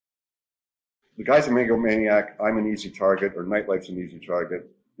the guy's a megalomaniac, I'm an easy target, or nightlife's an easy target.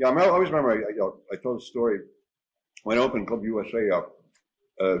 Yeah, I always remember, I told a story, when I opened Club USA up,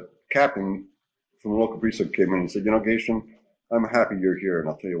 captain from the local precinct came in and said, Gatien, I'm happy you're here, and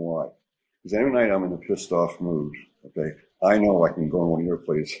I'll tell you why. Because every night I'm in a pissed off mood, okay? I know I can go in one of your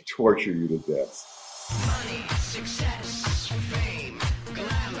places, torture you to death. Money, success, fame,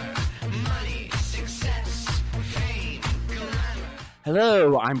 glamour. Money, success, fame, glamour.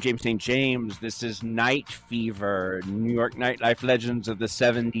 Hello, I'm James St. James. This is Night Fever, New York nightlife legends of the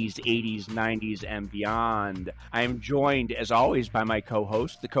 70s, 80s, 90s, and beyond. I am joined, as always, by my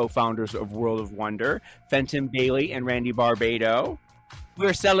co-hosts, the co-founders of World of Wonder, Fenton Bailey and Randy Barbado.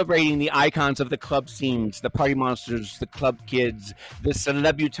 We're celebrating the icons of the club scenes, the party monsters, the club kids, the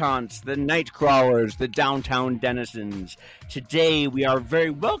celebutants, the night crawlers, the downtown denizens. Today, we are very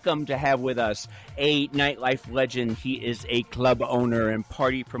welcome to have with us a nightlife legend. He is a club owner and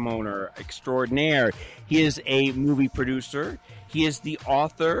party promoter extraordinaire. He is a movie producer. He is the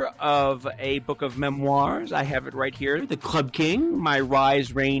author of a book of memoirs. I have it right here, The Club King, My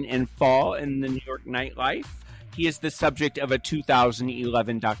Rise, Reign, and Fall in the New York Nightlife. He is the subject of a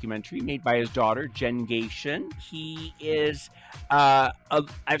 2011 documentary made by his daughter, Jen Gatien. He is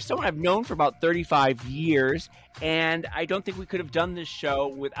someone I've known for about 35 years, and I don't think we could have done this show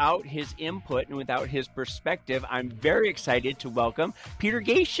without his input and without his perspective. I'm very excited to welcome Peter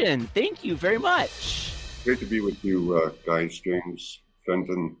Gatien. Thank you very much. Great to be with you guys, James,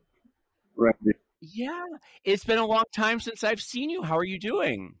 Fenton, Randy. Yeah, it's been a long time since I've seen you. How are you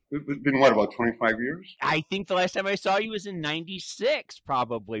doing? It's been, about 25 years? I think the last time I saw you was in 96,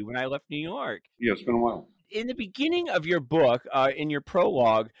 probably, when I left New York. Yeah, it's been a while. In the beginning of your book, in your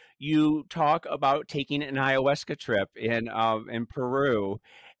prologue, you talk about taking an ayahuasca trip in Peru,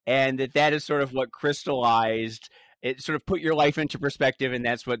 and that is sort of what crystallized. It sort of put your life into perspective, and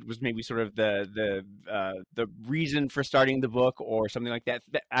that's what was maybe sort of the reason for starting the book or something like that.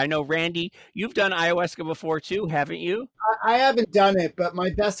 I know, Randy, you've done ayahuasca before too, haven't you? I haven't done it, but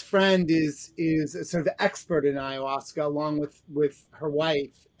my best friend is a sort of expert in ayahuasca, along with her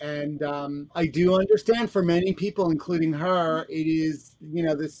wife. And I do understand for many people, including her, it is,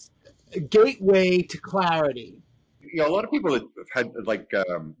 this gateway to clarity. A lot of people that have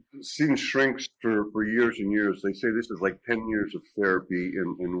had seen shrinks for years and years, they say this is like 10 years of therapy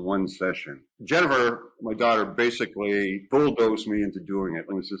in one session. Jennifer, my daughter, basically bulldozed me into doing it.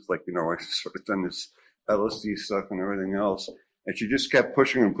 It was just like, I sort of done this LSD stuff and everything else. And she just kept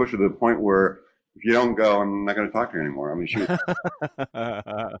pushing and pushing to the point where if you don't go, I'm not going to talk to you anymore. I mean, she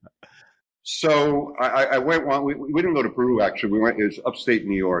was... So I went. We didn't go to Peru. Actually, we went. It's upstate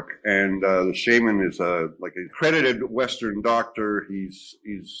New York, and the shaman is like an accredited Western doctor. He's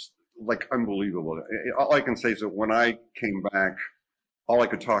like unbelievable. All I can say is that when I came back, all I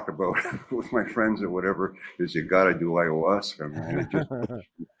could talk about with my friends or whatever is you got to do ayahuasca, man.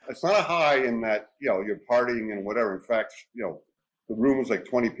 It's not a high in that you're partying and whatever. In fact, the room was like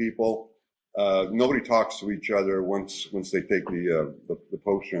 20 people. Nobody talks to each other once they take the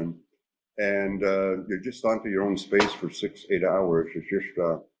potion. And you're just onto your own space for 6-8 hours. It's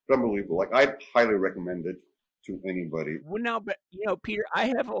just unbelievable. Like, I highly recommend it to anybody. Well, now, but Peter, I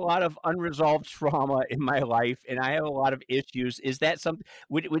have a lot of unresolved trauma in my life, and I have a lot of issues. Is that something?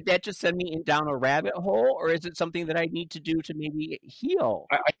 Would that just send me down a rabbit hole, or is it something that I need to do to maybe heal?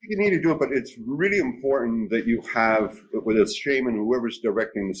 I think you need to do it, but it's really important that you have, with a shaman, whoever's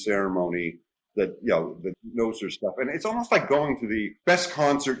directing the ceremony, that that knows their stuff. And it's almost like going to the best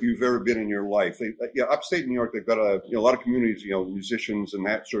concert you've ever been in your life. Upstate New York, they've got a lot of communities, musicians and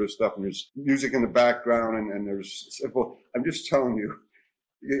that sort of stuff, and there's music in the background, and there's simple. I'm just telling you,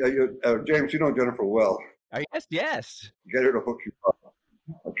 James, you know Jennifer well. Yes. Get her to hook you up.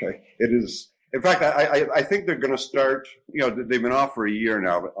 Okay, it is. In fact, I think they're going to start, they've been off for a year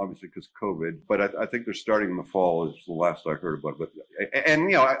now, but obviously because of COVID, but I think they're starting in the fall is the last I heard about it.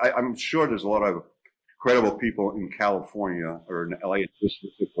 And, I'm sure there's a lot of credible people in California or in LA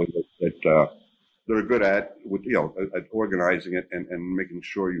specifically that are good at organizing it and making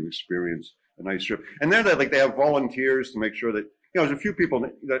sure you experience a nice trip. And they have volunteers to make sure that, there's a few people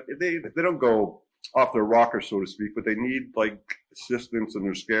that they don't go off their rocker, so to speak, but they need assistance and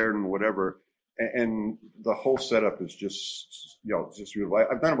they're scared and whatever. And the whole setup is just real.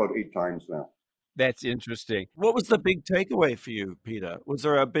 I've done about 8 times now. That's interesting. What was the big takeaway for you, Peter? Was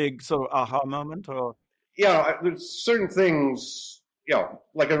there a big sort of aha moment, or? There's certain things.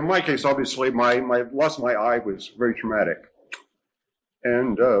 Like in my case, obviously, my loss of my eye was very traumatic,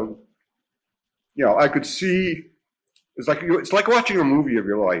 and I could see. It's like watching a movie of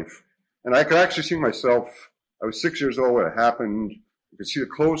your life, and I could actually see myself. I was 6 years old when it happened. You could see the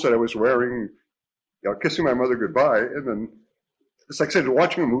clothes that I was wearing. kissing my mother goodbye. And then it's like I said,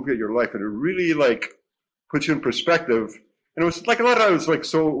 watching a movie of your life, and it really like puts you in perspective. And it was like a lot of it was like,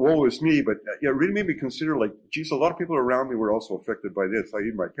 so woe is me, but it really made me consider like, geez, a lot of people around me were also affected by this,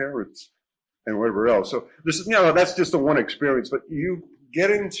 i.e. my parents and whatever else. So this is, that's just the one experience, but you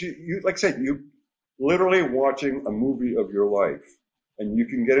get into, like I said, you literally watching a movie of your life, and you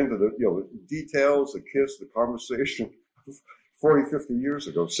can get into the details, the kiss, the conversation 40, 50 years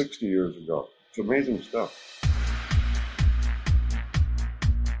ago, 60 years ago. It's amazing stuff.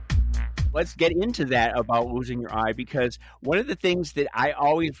 Let's get into that about losing your eye, because one of the things that I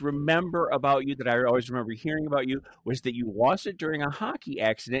always remember about you, that I always remember hearing about you, was that you lost it during a hockey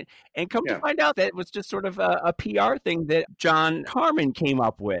accident, and come to find out that it was just sort of a PR thing that John Carmen came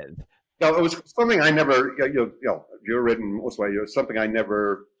up with. No, it was something I never, you're written most of it was something I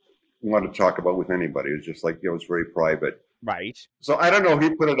never wanted to talk about with anybody. It was just like, it was very private. Right. So I don't know. He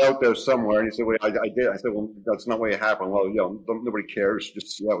put it out there somewhere, and he said, "Well, I did." I said, "Well, that's not what happened." Well, nobody cares.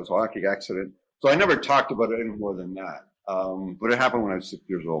 Just it was a hockey accident. So I never talked about it any more than that. But it happened when I was 6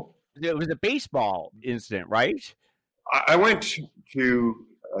 years old. It was a baseball incident, right? I went to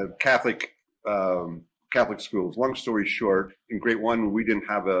Catholic schools. Long story short, in grade 1, we didn't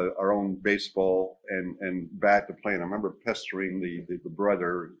have our own baseball and bat to play. And I remember pestering the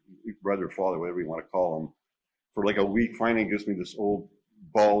brother, father, whatever you want to call him, for like a week. Finally gives me this old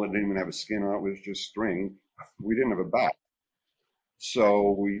ball that didn't even have a skin on it. It was just string. We didn't have a bat.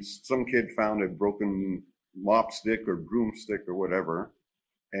 So some kid found a broken mop stick or broomstick or whatever.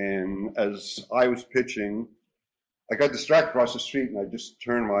 And as I was pitching, I got distracted across the street, and I just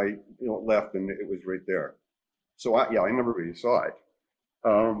turned my left, and it was right there. So I never really saw it.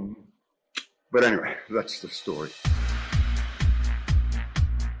 But anyway, that's the story.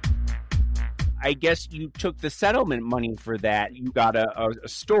 I guess you took the settlement money for that. You got a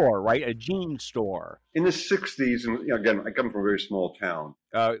store, right? A jean store. In the 60s, and again, I come from a very small town.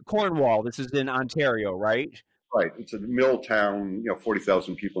 Cornwall, this is in Ontario, right? Right. It's a mill town,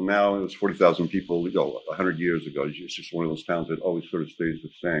 40,000 people now. It was 40,000 people, 100 years ago. It's just one of those towns that always sort of stays the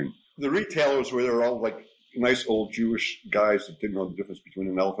same. The retailers were there all like nice old Jewish guys that didn't know the difference between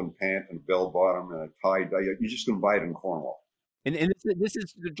an elephant pant and a bell bottom and a tie dye. You just couldn't buy it in Cornwall. And this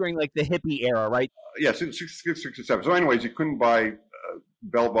is during like the hippie era, right? Yeah, 67. So anyways, you couldn't buy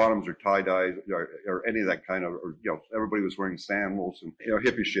bell bottoms or tie dyes or any of that kind of, everybody was wearing sandals and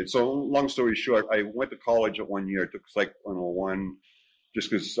hippie shit. So long story short, I went to college at 1 year. I took Psych 101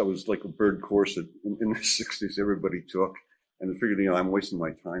 just because I was like a bird course that in the 60s everybody took, and I figured, I'm wasting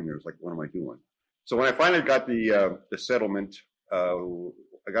my time there. It's like, what am I doing? So when I finally got the settlement,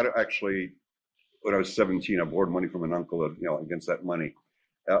 I got it actually when I was 17. I borrowed money from an uncle, against that money.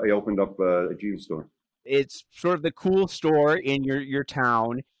 I opened up a jean store. It's sort of the cool store in your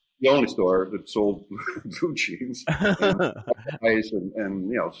town. The only store that sold blue jeans and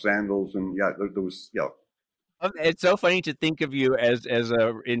sandals and there was. It's so funny to think of you as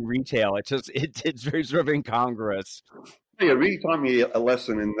in retail. It's very sort of incongruous. Yeah, it really taught me a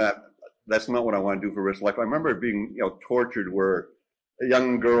lesson in that. That's not what I want to do for the rest of life. I remember being tortured where a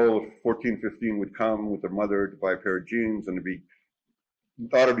young girl, 14, 15, would come with her mother to buy a pair of jeans, and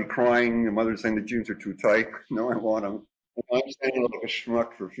daughter would be crying. The mother saying the jeans are too tight. No, I want them. And I'm standing like a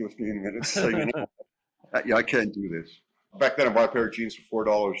schmuck for 15 minutes saying, I can't do this. Back then, I bought a pair of jeans for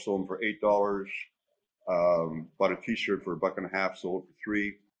 $4, sold them for $8. Bought a T-shirt for $1.50, sold for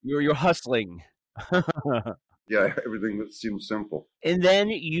 $3. You're hustling. Yeah, everything that seemed simple. And then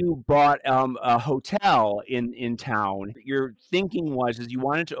you bought a hotel in town. Your thinking was you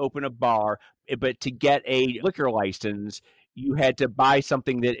wanted to open a bar, but to get a liquor license, you had to buy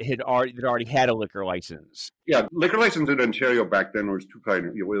something that already had a liquor license. Yeah, liquor license in Ontario back then was two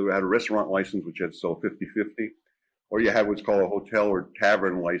kinds. You had a restaurant license, which had to sell 50-50, or you had what's called a hotel or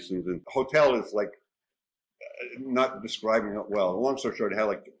tavern license. And hotel is like, not describing it well. Long story short, it had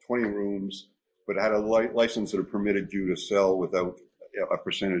like 20 rooms, but it had a license that permitted you to sell without a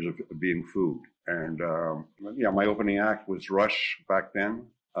percentage of being food. And my opening act was Rush back then.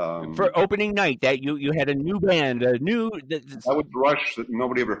 For opening night, that you had a new band, that was Rush that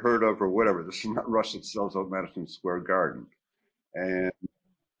nobody ever heard of or whatever. This is not Rush that sells out Madison Square Garden. And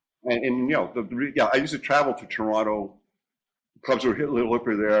I used to travel to Toronto. Clubs were a little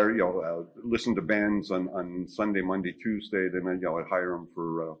hipper there. Listen to bands on Sunday, Monday, Tuesday. Then I'd hire them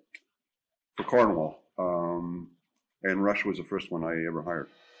for Cornwall. And Rush was the first one I ever hired.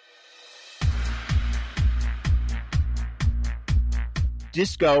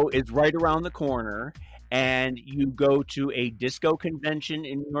 Disco is right around the corner, and you go to a disco convention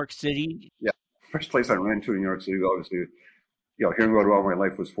in New York City. Yeah, first place I ran to in New York City, obviously, hearing about it all my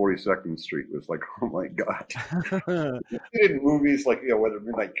life was 42nd Street was like, oh my God. I did movies like, whether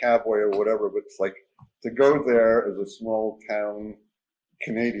Midnight Cowboy or whatever, but it's like to go there as a small town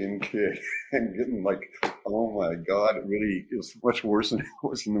Canadian kid and getting like, oh my God, it really is much worse than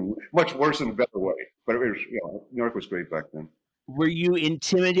much worse in a better way. But it was, New York was great back then. Were you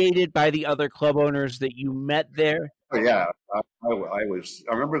intimidated by the other club owners that you met there? Oh yeah, I was.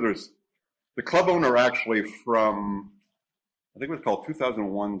 I remember there's the club owner actually from, I think it was called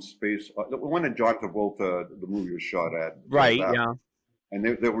 2001 Space, the one that John Travolta, the movie was shot at. Right, yeah.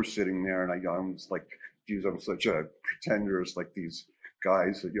 And they were sitting there, and I was like, geez, I'm such a pretender. It's like these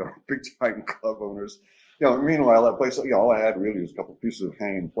guys that, big time club owners. Meanwhile, that place, all I had really was a couple pieces of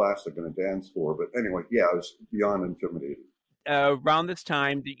hanging plastic and a dance floor. But anyway, I was beyond intimidated. Around this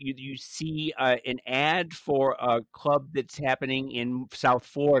time, you see an ad for a club that's happening in South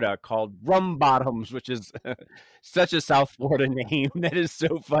Florida called Rum Bottoms, which is such a South Florida name. That is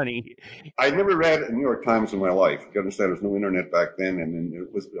so funny. I never read a New York Times in my life. You understand, there was no internet back then, and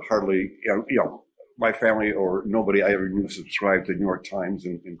it was hardly, my family or nobody I ever knew subscribed to New York Times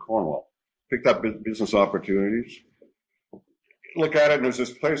in Cornwall. Picked up business opportunities. Look at it, and there's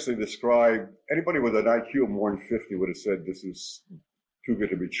this place they describe. Anybody with an IQ of more than 50 would have said this is too good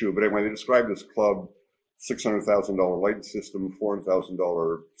to be true. But anyway, they described this club, $600,000 light system,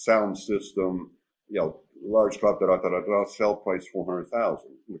 $400,000 sound system, large club, sell price $400,000,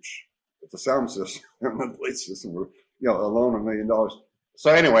 which if the sound system and the light system were, alone $1 million.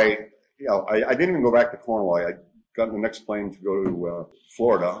 So anyway, I didn't even go back to Cornwall. I got on the next plane to go to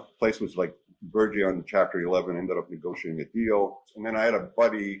Florida. The place was like verging on Chapter 11, ended up negotiating a deal. And then I had a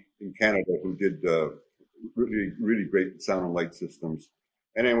buddy in Canada who did really, really great sound and light systems.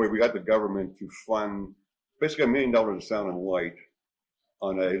 And anyway, we got the government to fund basically $1 million of sound and light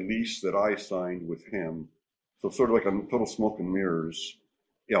on a lease that I signed with him. So sort of like a total smoke and mirrors.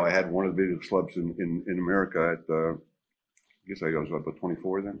 I had one of the biggest clubs in America at, I guess I was about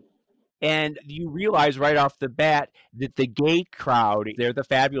 24 then. And you realize right off the bat that the gay crowd, they're the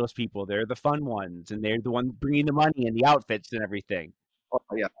fabulous people. They're the fun ones, and they're the ones bringing the money and the outfits and everything. Oh,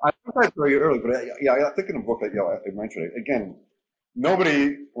 yeah. I think that's very early, but I think in the book that, I mentioned it. Again,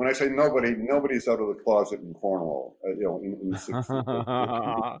 when I say nobody's out of the closet in Cornwall, in the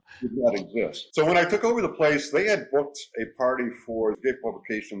 60s. It did not exist. So when I took over the place, they had booked a party for the gay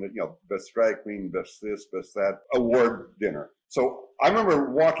publication that, best drag queen, best this, best that, award dinner. So I remember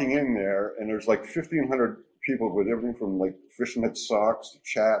walking in there, and there's like 1,500 people with everything from like fishnet socks to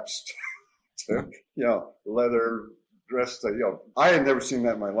chaps to, leather dress to, I had never seen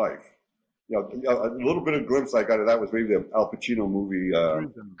that in my life. A little bit of glimpse I got of that was maybe the Al Pacino movie.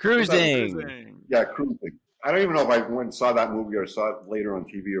 Cruising. Yeah, Cruising. I don't even know if I went and saw that movie or saw it later on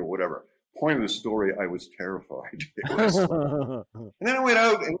TV or whatever. Point of the story, I was terrified. And then I went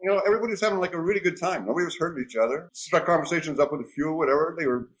out, and everybody was having like a really good time. Nobody was hurting each other. Struck conversations up with a few, whatever. They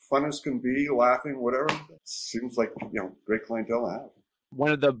were fun as can be, laughing, whatever. Seems like great clientele to have.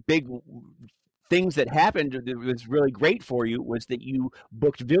 One of the big things that happened that was really great for you was that you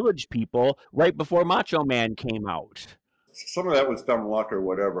booked Village People right before Macho Man came out. Some of that was dumb luck or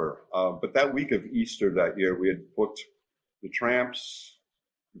whatever. But that week of Easter that year, we had booked the Tramps,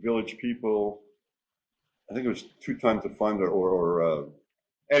 Village People. I think it was 2 Tons of Fun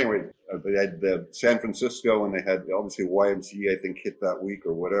anyway, they had San Francisco, and they had obviously YMCA, I think, hit that week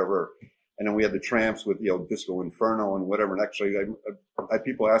or whatever. And then we had the Tramps with, Disco Inferno and whatever. And actually, I had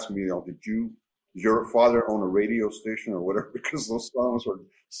people asking me, does your father own a radio station or whatever? Because those songs were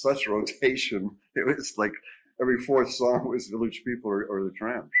such rotation. It was like every 4th song was Village People or the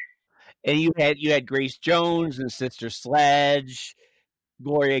Tramps. And you had Grace Jones and Sister Sledge.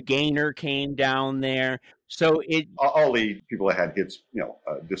 Gloria Gaynor came down there. So all the people that had hits,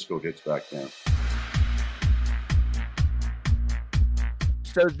 disco hits back then.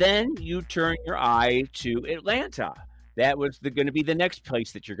 So then you turn your eye to Atlanta. That was going to be the next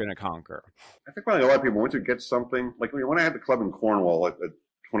place that you're going to conquer. I think probably a lot of people, once you get something, like when I had the club in Cornwall at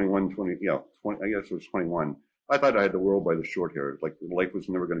 21, 20, 20, I guess it was 21, I thought I had the world by the short hair. Like life was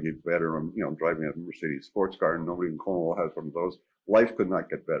never going to get better. I'm, driving a Mercedes sports car, and nobody in Cornwall has one of those. Life could not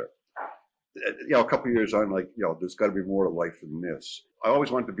get better. A couple of years on, there's got to be more to life than this. I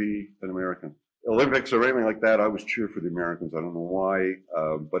always wanted to be an American. Olympics or anything like that, I always cheer for the Americans. I don't know why,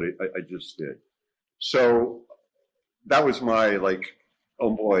 but I just did. So that was my,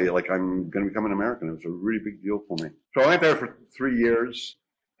 oh boy, I'm going to become an American. It was a really big deal for me. So I went there for 3 years.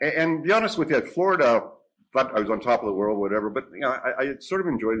 And to be honest with you, at Florida, thought I was on top of the world, whatever. But, I sort of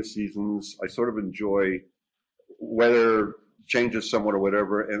enjoy the seasons. I sort of enjoy weather changes somewhat or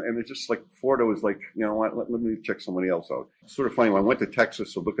whatever. And it's just like Florida was like, you know what, let me check somebody else out. Sort of funny. When I went to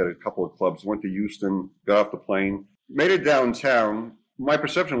Texas to look at a couple of clubs, went to Houston, got off the plane, made it downtown. My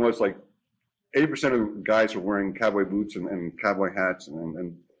perception was like 80% of the guys were wearing cowboy boots and cowboy hats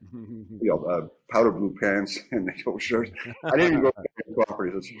and powder blue pants and shirts. I didn't even go to the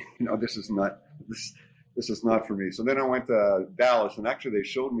property. This is not for me. So then I went to Dallas, and actually they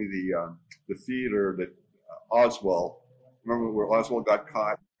showed me the theater that Oswald. Remember where Oswald got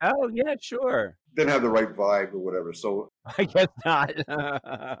caught? Oh yeah, sure. Didn't have the right vibe or whatever. So I guess not.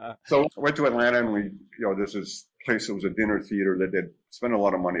 So I went to Atlanta, and there's this place that was a dinner theater that they'd spent a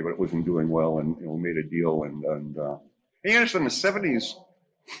lot of money, but it wasn't doing well, and we made a deal. And you understand the 70s.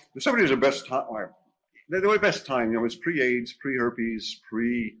 The 70s are the best time. They were the best time. It was pre-AIDS, pre-herpes,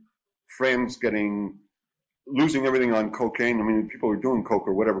 pre-friends losing everything on cocaine. I mean, people were doing coke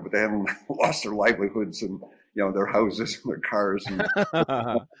or whatever, but they hadn't lost their livelihoods and their houses and their cars and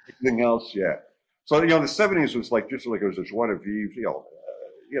everything else yet. So the 70s was like just like it was a joie de vivre.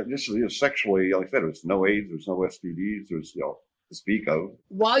 Just sexually, like I said, there was no AIDS, there was no STDs, there was to speak of.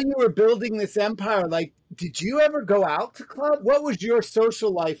 While you were building this empire, like, did you ever go out to club? What was your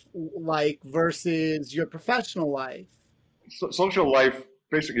social life like versus your professional life? Social life,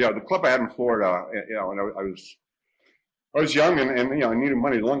 basically, the club I had in Florida, and I was young and I needed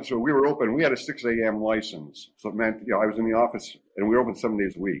money. So we were open. We had a 6 a.m. license, so it meant I was in the office and we were open 7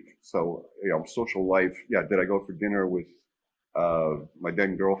 days a week. So social life, did I go for dinner with my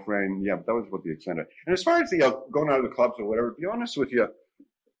then girlfriend? Yeah, that was about the extent of it. And as far as going out of the clubs or whatever, to be honest with you,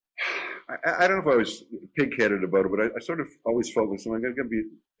 I don't know if I was pig-headed about it, but I sort of always focused on if I'm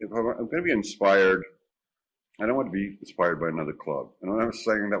going to be inspired, I don't want to be inspired by another club. And I'm not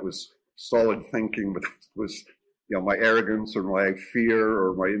saying that was solid thinking, but it was my arrogance or my fear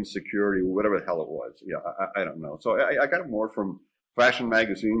or my insecurity, whatever the hell it was. I don't know. So I got it more from fashion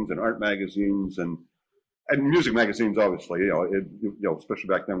magazines and art magazines and music magazines, obviously. Especially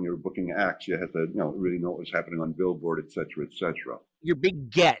back then when you were booking acts, you had to really know what was happening on Billboard, et cetera, et cetera. Your big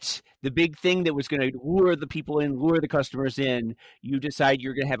get, the big thing that was going to lure the people in, lure the customers in. You decide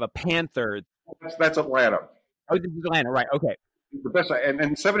you're going to have a Panther. That's Atlanta. Oh, this is Atlanta, right? Okay. The best, and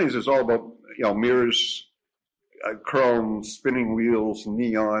the 70s is all about mirrors, chrome, spinning wheels,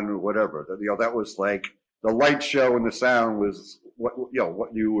 neon, or whatever. That was like the light show, and the sound was what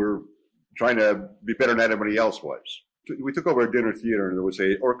you were trying to be better than anybody else was. We took over a dinner theater, and there was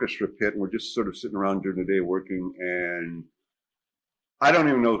a orchestra pit, and we're just sort of sitting around during the day working. And I don't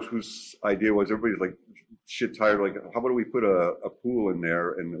even know whose idea it was. Everybody's like shit tired. Like, how about we put a pool in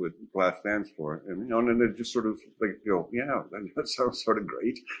there and with glass dance floor? And and then they just sort of like that sounds sort of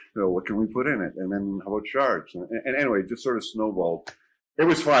great. What can we put in it? And then how about sharks? And anyway, it just sort of snowballed. It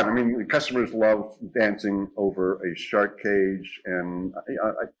was fun. I mean, the customers loved dancing over a shark cage. And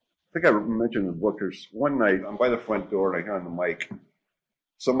I think I mentioned in the book, there's one night I'm by the front door and I hear on the mic,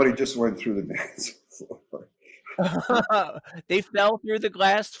 somebody just went through the dance floor. They fell through the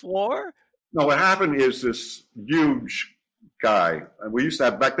glass floor? No, what happened is this huge guy, and we used to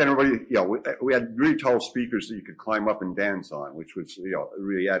have, back then everybody, we had really tall speakers that you could climb up and dance on, which was,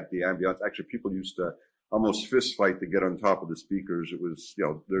 really added the ambiance. Actually, people used to almost fist fight to get on top of the speakers. It was,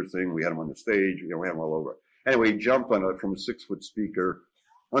 their thing. We had them on the stage, we had them all over. Anyway, he jumped on it from a 6-foot speaker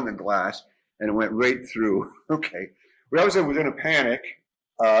on the glass, and it went right through. Okay. We always was in a panic.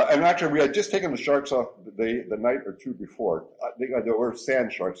 And actually, we had just taken the sharks off the night or two before. There were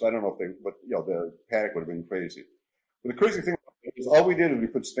sand sharks. I don't know if but the panic would have been crazy. But the crazy thing is, all we did is we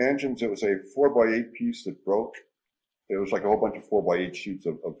put stanchions. It was a 4x8 piece that broke. It was like a whole bunch of 4x8 sheets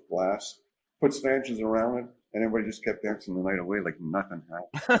of glass. Put stanchions around it, and everybody just kept dancing the night away like nothing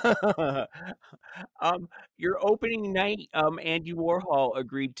happened. Your opening night, Andy Warhol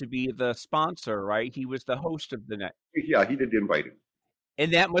agreed to be the sponsor, right? He was the host of the night. Yeah, he did invite him.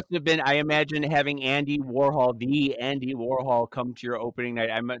 And that must have been, I imagine, having Andy Warhol come to your opening night.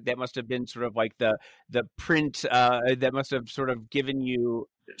 That must have been sort of like the print that must have sort of given you,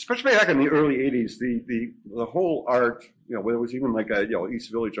 especially back in the early '80s, the whole art, whether it was even like a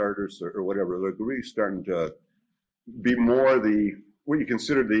East Village artists or whatever, they're really starting to be more what you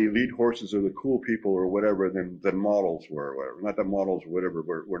consider the lead horses or the cool people or whatever than models were. Or whatever. Not that models or whatever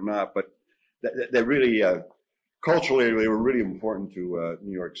were not, but they really. Culturally, they were really important to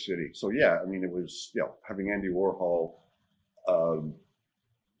New York City. So, yeah, I mean, it was, having Andy Warhol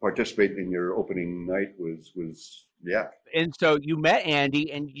participate in your opening night was. And so you met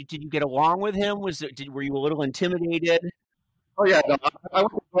Andy, and did you get along with him? Were you a little intimidated? Oh, yeah. No,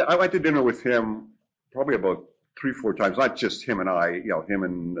 I went to dinner with him probably about 3-4 times, not just him and I, him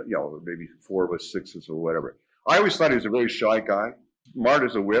and, maybe 4 of us, 6 or whatever. I always thought he was a very shy guy, smart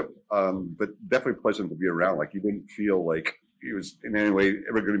as a whip, but definitely pleasant to be around. Like, you didn't feel like he was in any way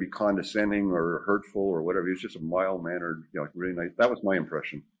ever going to be condescending or hurtful or whatever. He was just a mild-mannered, really nice. That was my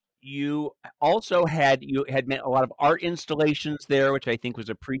impression. You also had met a lot of art installations there, which I think was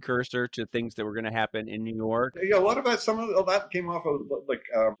a precursor to things that were going to happen in New York. Yeah, a lot of that, some of that came off of, like,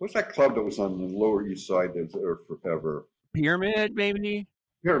 what's that club that was on the Lower East Side that's there forever? Pyramid, maybe?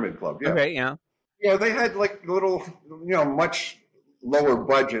 Pyramid Club, yeah. Okay, yeah. Yeah, they had like little, much lower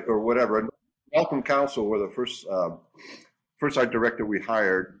budget or whatever. And Malcolm Council were the first art director we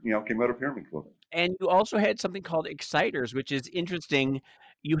hired, came out of Pyramid Club. And you also had something called Exciters, which is interesting.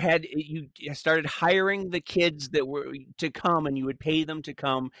 You started hiring the kids that were to come, and you would pay them to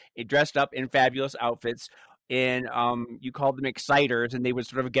come dressed up in fabulous outfits. And you called them Exciters, and they would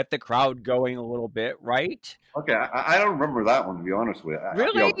sort of get the crowd going a little bit, right? Okay, I don't remember that one, to be honest with you.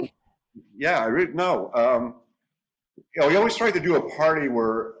 Really? Yeah, I really no. We always tried to do a party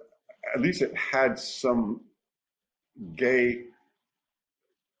where at least it had some gay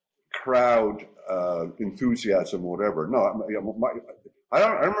crowd enthusiasm, or whatever. No, I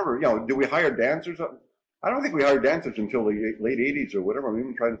don't remember. Did we hire dancers? I don't think we hired dancers until the late '80s or whatever. I'm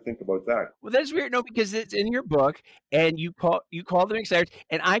even trying to think about that. Well, that's weird. No, because it's in your book, and you call them Exciters,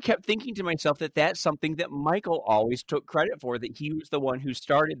 and I kept thinking to myself that that's something that Michael always took credit for, that he was the one who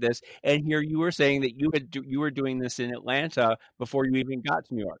started this. And here you were saying that you were doing this in Atlanta before you even got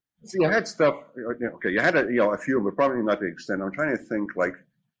to New York. See, I had stuff. Okay, you had a few, but probably not the extent. I'm trying to think, like,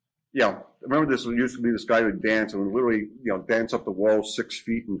 remember this used to be this guy who would dance and would literally, dance up the wall 6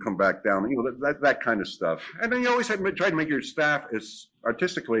 feet and come back down. That kind of stuff. And then you always try to make your staff as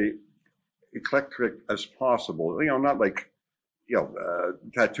artistically eclectic as possible. Not like,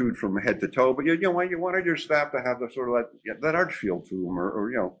 tattooed from head to toe, but you wanted your staff to have the sort of that art feel to them,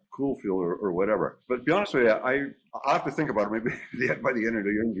 or cool feel, or whatever. But to be honest with you, I'll have to think about it. Maybe by the end of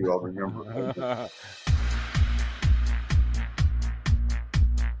the interview, I'll remember.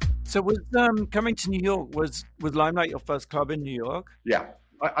 So was coming to New York, was Limelight your first club in New York? Yeah.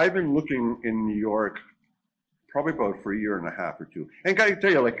 I've been looking in New York probably about for a year and a half or two. And I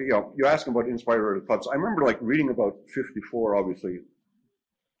tell you, you ask about inspired clubs. I remember reading about 54, obviously,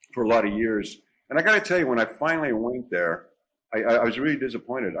 for a lot of years. And I got to tell you, when I finally went there, I was really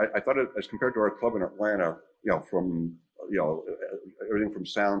disappointed. I thought it, as compared to our club in Atlanta, from, everything from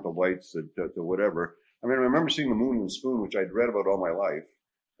sound to lights to whatever. I mean, I remember seeing the Moon and the Spoon, which I'd read about all my life.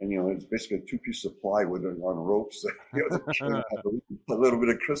 And, it's basically 2 pieces of plywood on ropes, a little bit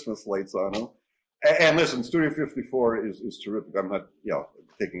of Christmas lights on them. And listen, Studio 54 is terrific. I'm not,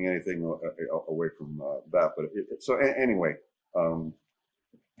 taking anything away from that. But anyway,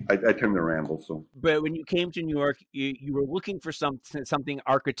 I tend to ramble. So, but when you came to New York, you were looking for something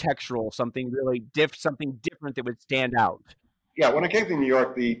architectural, something really something different that would stand out. Yeah, when I came to New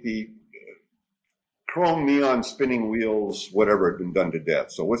York, the chrome neon spinning wheels, whatever, had been done to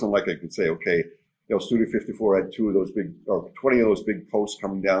death. So it wasn't like I could say, okay, Studio 54 had 2 of those big, or 20 of those big posts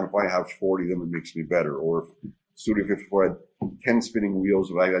coming down. If I have 40 of them, it makes me better. Or if Studio 54 had 10 spinning wheels,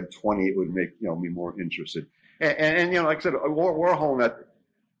 if I had 20, it would make me more interested. And like I said, Warhol, that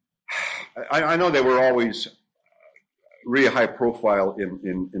I know they were always really high profile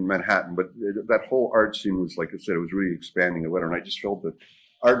in Manhattan, but that whole art scene was, like I said, it was really expanding and whatever. And I just felt that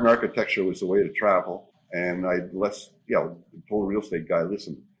art and architecture was the way to travel. And I told the real estate guy,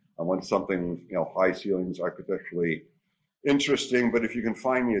 listen, I want something, high ceilings, architecturally interesting, but if you can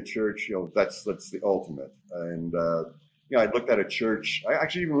find me a church, that's the ultimate. And, I looked at a church. I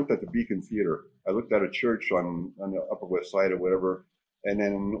actually even looked at the Beacon Theater. I looked at a church on the Upper West Side or whatever. And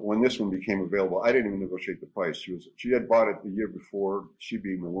then when this one became available, I didn't even negotiate the price. She had bought it the year before, she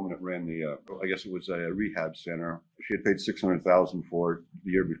being the woman that ran I guess it was a rehab center. She had paid $600,000 for it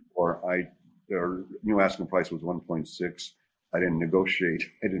the year before. Their new asking price was 1.6. I didn't negotiate.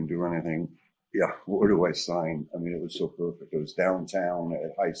 I didn't do anything. Yeah, where do I sign? I mean, it was so perfect. It was downtown, it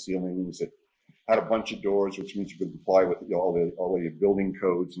had high ceilings. It had a bunch of doors, which means you could comply with all the building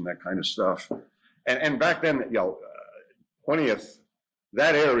codes and that kind of stuff. And back then, 20th,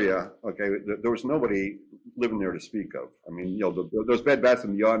 that area, okay, there was nobody living there to speak of. I mean, those Bed Bath &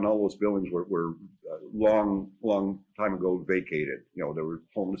 Beyond and all those buildings were long time ago vacated. There were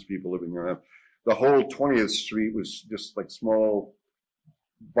homeless people living there. The whole 20th Street was just like small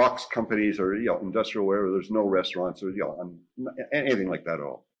box companies or, industrial wherever. There's no restaurants or, anything like that at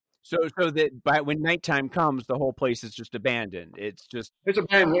all. So that when nighttime comes, the whole place is just abandoned. It's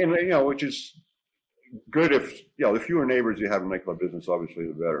abandoned, which is good if, the fewer neighbors you have in nightclub business, obviously,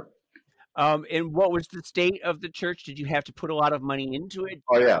 the better. And what was the state of the church? Did you have to put a lot of money into it?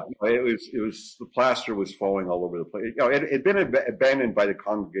 Oh yeah, it was the plaster was falling all over the place. You know, it had been abandoned by the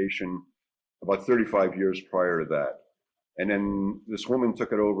congregation about 35 years prior to that, and then this woman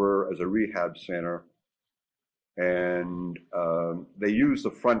took it over as a rehab center, and they used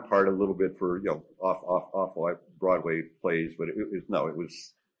the front part a little bit for off Broadway plays, but it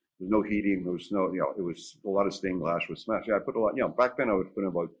was there's no heating, there was no it was a lot of stained glass was smashed. Yeah, I put a lot back then I was putting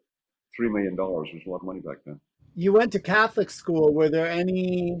about $3 million. Was a lot of money back then. You went to Catholic school. Were there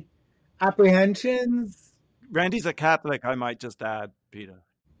any apprehensions? Randy's a Catholic, I might just add, Peter.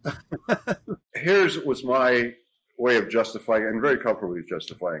 Here's was my way of justifying, and very comfortably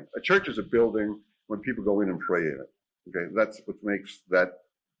justifying. A church is a building when people go in and pray in it. Okay, that's what makes that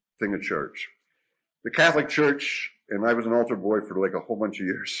thing a church. The Catholic Church, and I was an altar boy for like a whole bunch of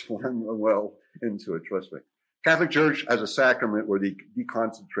years, so I'm well into it, trust me. Catholic Church has a sacrament where they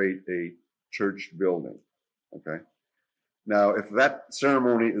deconcentrate a church building. Okay. Now, if that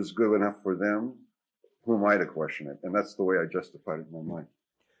ceremony is good enough for them, who am I to question it? And that's the way I justified it in my mind.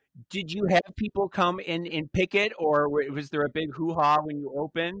 Did you have people come in and pick it, or was there a big hoo-ha when you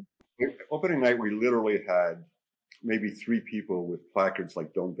opened? Opening night, we literally had maybe 3 people with placards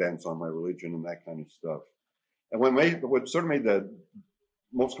like "Don't dance on my religion" and that kind of stuff. And what sort of made the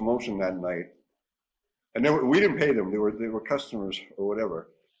most commotion that night, and we didn't pay them; they were customers or whatever.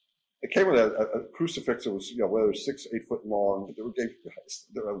 It came with a crucifix that was whether it was 6, 8 foot long. They were gay guys.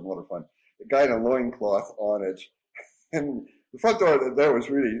 They were having a lot of fun. A guy in a loincloth on it, and the front door there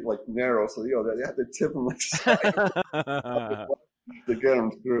was really like narrow, so they had to tip him like to get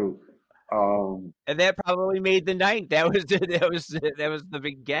him through. And that probably made the night. That was the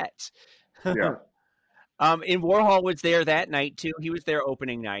big get. Yeah. And Warhol was there that night too. He was there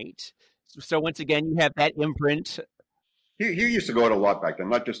opening night. So once again, you have that imprint. He used to go out a lot back then,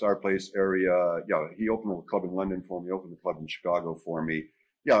 not just our place area. He opened a club in London for me. He opened a club in Chicago for me.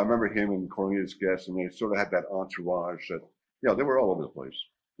 Yeah, I remember him and Cornelius Guest, and they sort of had that entourage that they were all over the place.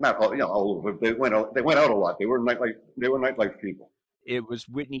 Not all, all over, but they went out a lot. They were nightlife people. It was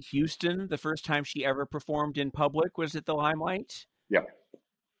Whitney Houston, the first time she ever performed in public was at the Limelight. Yeah.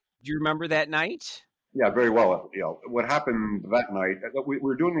 Do you remember that night? Yeah, very well. What happened that night, we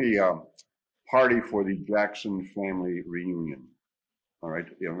were doing the party for the Jackson family reunion. All right.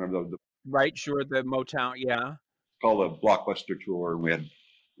 Remember the right, sure, the Motown, yeah. Called a blockbuster tour, and we had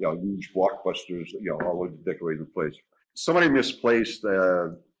huge blockbusters, all over decorating the place. Somebody misplaced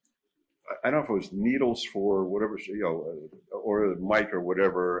I don't know if it was needles for whatever, or a mic or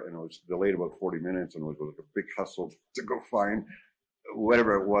whatever, and it was delayed about 40 minutes, and it was like a big hustle to go find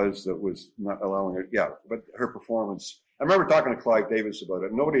whatever it was that was not allowing it. Yeah, but her performance, I remember talking to Clive Davis about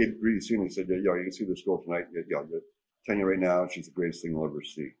it. Nobody had really seen it. He said, you can see this girl tonight. I'm telling you right now, she's the greatest thing you'll ever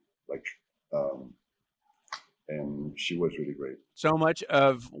see. And she was really great. So much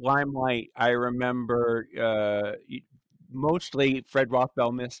of Limelight, I remember mostly Fred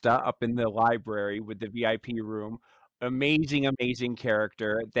Rothbell Mista up in the library with the VIP room. Amazing, amazing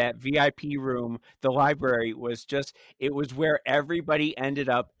character. That VIP room, the library was it was where everybody ended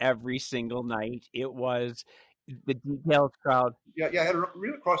up every single night. It was the detailed crowd. Yeah, I had a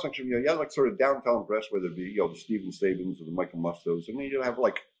real cross section. You had like sort of downtown press, whether it be the Stephen Stabens or the Michael Mustos, and then you'd have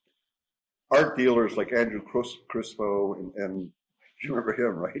like art dealers like Andrew Crispo and you remember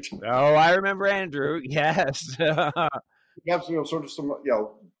him, right? Oh, I remember Andrew. Yes. You have sort of some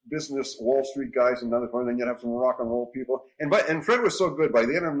business Wall Street guys in another corner, then you'd have some rock and roll people. And Fred was so good. By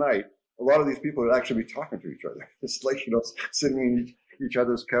the end of the night, a lot of these people would actually be talking to each other. It's like sitting in each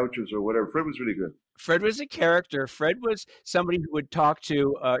other's couches or whatever. Fred was really good. Fred was a character. Fred was somebody who would talk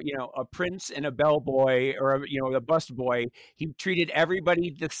to, a prince and a bellboy or a busboy. He treated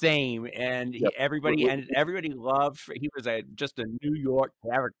everybody the same, and everybody loved. He was just a New York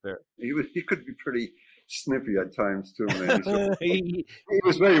character. He could be pretty snippy at times too, man. He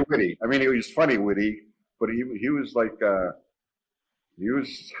was very witty. I mean, he was funny witty, but he was like he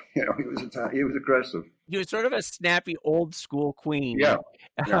was aggressive. He was sort of a snappy old school Queen. Yeah.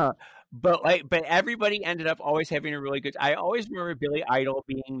 But everybody ended up always having a really good. I always remember Billy Idol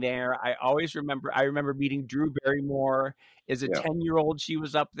being there. I remember meeting Drew Barrymore as a 10-year-old. She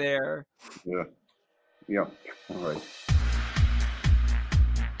was up there. Yeah. All right.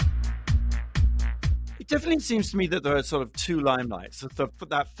 It definitely seems to me that there are sort of two limelights.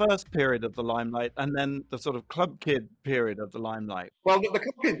 That first period of the limelight, and then the sort of club kid period of the limelight. Well, the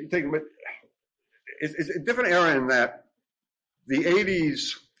club kid thing, but it's a different era in that the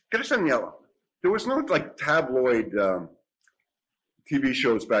 80s. There was no like tabloid TV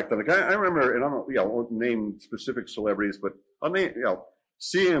shows back then. Like I remember, and I won't name specific celebrities, but I'll name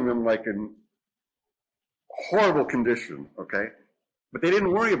seeing him like in horrible condition, okay? But they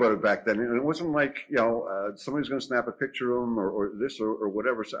didn't worry about it back then. And it wasn't like, somebody's going to snap a picture of them or this or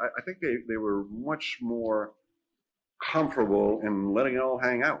whatever. So I think they were much more comfortable in letting it all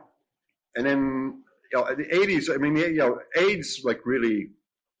hang out. And then, the 80s, I mean, AIDS, like really,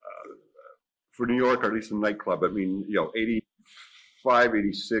 for New York, or at least the nightclub, I mean, 85,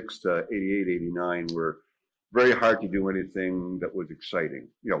 86 to 88, 89 were very hard to do anything that was exciting.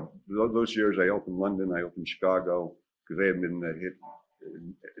 Those years I opened London, I opened Chicago, because they hadn't been hit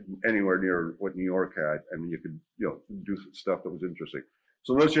anywhere near what New York had, and you could, do stuff that was interesting.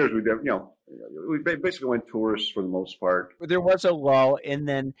 So those years we did, we basically went tourists for the most part. There was a lull, and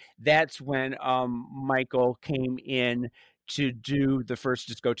then that's when Michael came in to do the first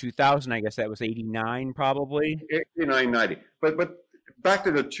Disco 2000. I guess that was 89, probably. 89, 90. But back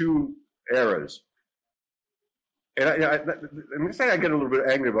to the two eras. And I'm going to say I get a little bit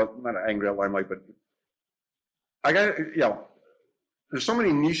angry about, not angry at Limelight, but I got, there's so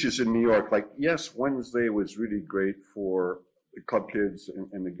many niches in New York. Like, yes, Wednesday was really great for the club kids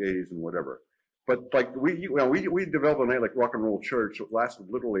and the gays and whatever. But like we developed a night like Rock and Roll Church that lasted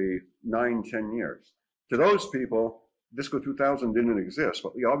literally 9-10 years. To those people, Disco 2000 didn't exist,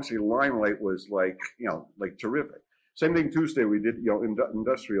 but obviously Limelight was like terrific. Same thing Tuesday, we did,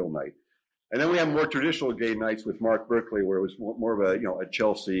 Industrial Night. And then we had more traditional gay nights with Mark Berkeley, where it was more of a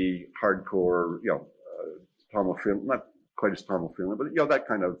Chelsea hardcore, Tom O'Fallon, not quite as Tom O'Fallon, but that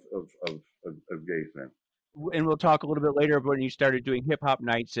kind of gay thing. And we'll talk a little bit later about when you started doing hip hop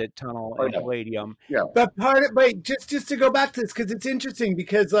nights at Tunnel and Palladium. Yeah. But just to go back to this, because it's interesting,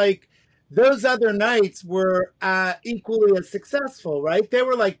 because like those other nights were equally as successful, right? They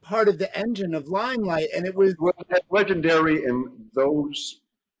were like part of the engine of Limelight, and it was legendary in those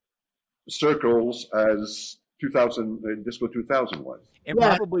circles as 2000 Disco 2000 was. And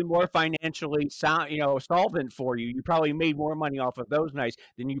probably more financially solvent for you. You probably made more money off of those nights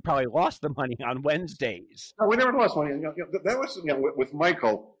than you probably lost the money on Wednesdays. No, we never lost money. That was with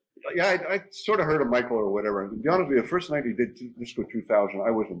Michael. Yeah, I sort of heard of Michael or whatever. And to be honest with you, the first night he did Disco 2000, I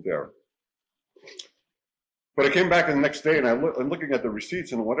wasn't there. But I came back the next day, and I'm looking at the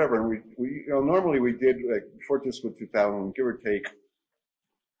receipts and whatever. And we normally we did like before Disco 2000, give or take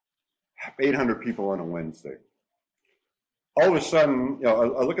 800 people on a Wednesday. All of a sudden, I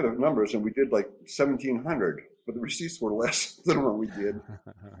look at the numbers, and we did like 1,700, but the receipts were less than what we did,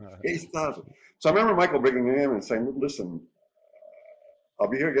 8,000. So I remember Michael bringing me in and saying, "Listen, I'll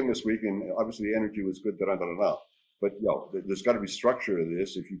be here again this week, and obviously the energy was good, but there's got to be structure to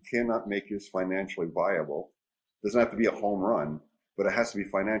this. If you cannot make this financially viable, it doesn't have to be a home run, but it has to be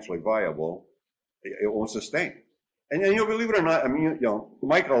financially viable. It won't sustain." And believe it or not, I mean,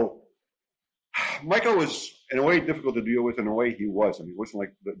 Michael was in a way difficult to deal with. In a way, he wasn't. He wasn't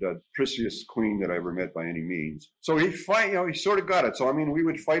like the prissiest queen that I ever met by any means. So he sort of got it. So I mean, we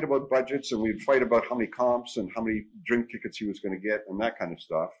would fight about budgets, and we'd fight about how many comps and how many drink tickets he was going to get, and that kind of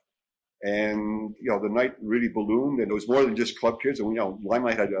stuff. And the night really ballooned, and it was more than just club kids. And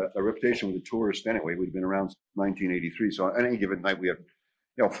Limelight had a reputation with the tourists anyway. We'd been around since 1983, so on any given night we had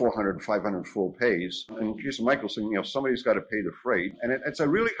 400, 500 full pays. And in case of Michael saying, somebody's got to pay the freight. And it's a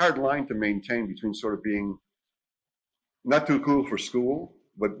really hard line to maintain between sort of being not too cool for school,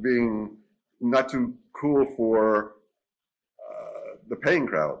 but being not too cool for the paying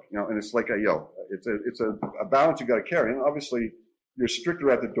crowd. And it's like it's a balance you got to carry. And obviously you're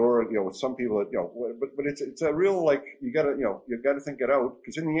stricter at the door, with some people but it's a real, like, you got to think it out.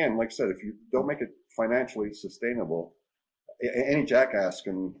 Because in the end, like I said, if you don't make it financially sustainable, any jackass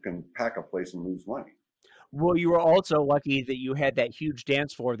can pack a place and lose money. Well, you were also lucky that you had that huge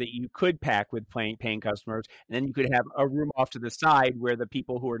dance floor that you could pack with paying customers, and then you could have a room off to the side where the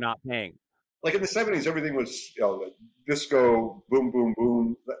people who are not paying. Like in the 70s, everything was disco, boom, boom,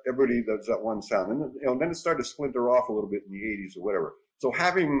 boom. Everybody does that one sound, and then it started to splinter off a little bit in the 80s or whatever. So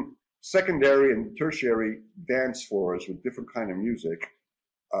having secondary and tertiary dance floors with different kind of music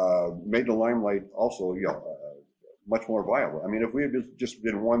made the Limelight also much more viable. I mean, if we had just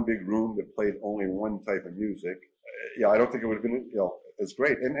been one big room that played only one type of music, I don't think it would have been as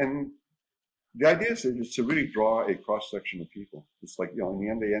great. And the idea is to really draw a cross section of people. It's like, in the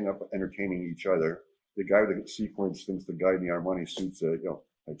end, they end up entertaining each other. The guy with the sequins thinks the guy in the Armani suit's a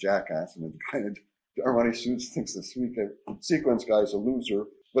jackass, and the guy in the Armani suits thinks the sequins guy's a loser.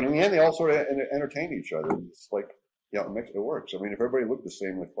 But in the end, they all sort of entertain each other. It's like, it works. I mean, if everybody looked the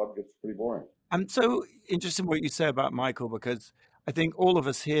same, the club gets pretty boring. I'm so interested in what you say about Michael, because I think all of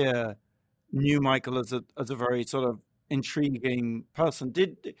us here knew Michael as a very sort of intriguing person.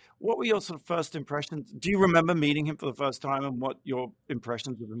 What were your sort of first impressions? Do you remember meeting him for the first time, and what your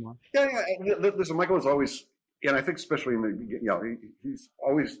impressions of him were? Yeah. Listen, Michael was always, and I think especially in the, he's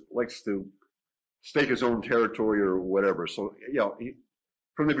always likes to stake his own territory or whatever. So,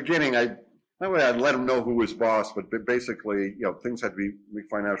 from the beginning, I'd let him know who was boss, but basically, things had to make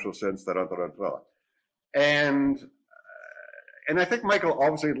financial sense. And I think Michael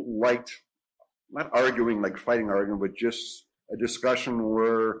obviously liked not arguing, like fighting, arguing, but just a discussion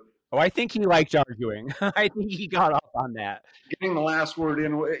where. Oh, I think he liked arguing. I think he got off on that. Getting the last word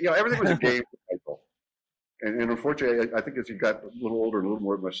in, everything was a game for Michael. And unfortunately, I think as he got a little older and a little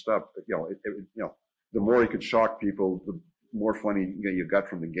more messed up, the more he could shock people, the more funny you got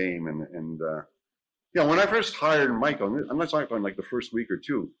from the game. And when I first hired Michael, I'm not talking like the first week or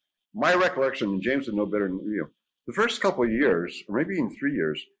two. My recollection, and James would know better than the first couple of years, or maybe even 3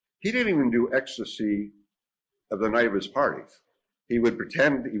 years, he didn't even do ecstasy of the night of his parties. He would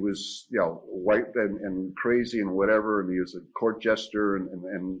pretend he was, white and crazy and whatever, and he was a court jester,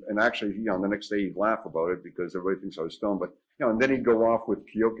 and actually, the next day he'd laugh about it because everybody thinks I was stoned. But and then he'd go off with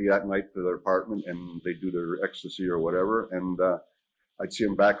Kiyoki that night to their apartment, and they'd do their ecstasy or whatever, and I'd see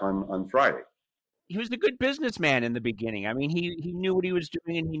him back on Friday. He was a good businessman in the beginning. I mean, he knew what he was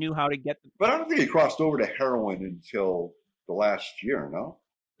doing, and he knew how to get. But I don't think he crossed over to heroin until the last year, no?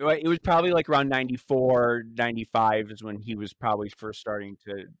 It was probably like around 94, 95 is when he was probably first starting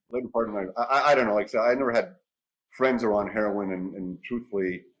to. Later part of the night. I don't know. Like I said, I never had friends who were on heroin, and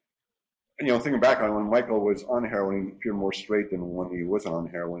truthfully, thinking back on when Michael was on heroin, he appeared more straight than when he wasn't on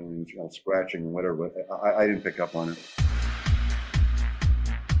heroin, and he was scratching and whatever. But I didn't pick up on it.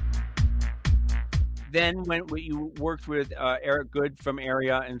 Then when you worked with Eric Good from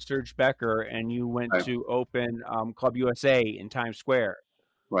Area and Serge Becker, and you went to open Club USA in Times Square.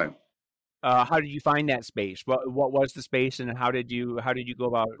 Right. How did you find that space? What was the space, and how did you go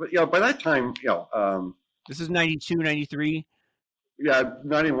about it? But by that time, this is 92, 93? Yeah,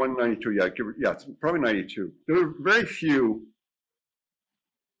 91, 92. Yeah, it's probably 92. There were very few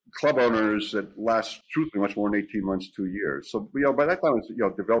club owners that last, truthfully, much more than 18 months, 2 years. So, by that time, I was,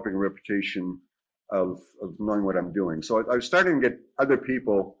 developing a reputation of knowing what I'm doing. So I was starting to get other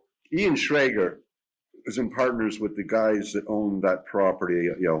people. Ian Schrager was in partners with the guys that owned that property.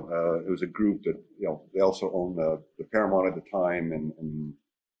 It was a group that, they also owned the Paramount at the time and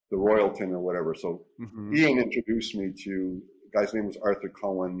the Royalton or whatever. So Ian introduced me to a guy's name was Arthur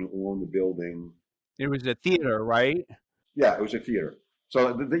Cohen, who owned the building. It was a theater, right? Yeah, it was a theater.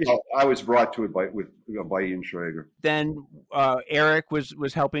 So I was brought to it by Ian Schrager. Then Eric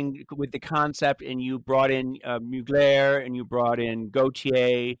was helping with the concept, and you brought in Mugler and you brought in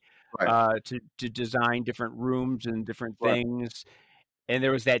Gautier to design different rooms and different things. And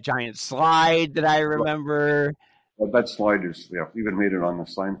there was that giant slide that I remember. Well, that slide is even made it on the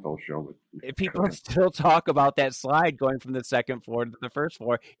Seinfeld show. But people still talk about that slide going from the second floor to the first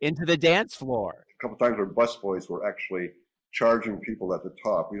floor into the dance floor. A couple times our busboys were actually charging people at the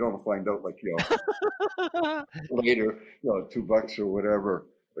top. We don't find out later, $2 or whatever.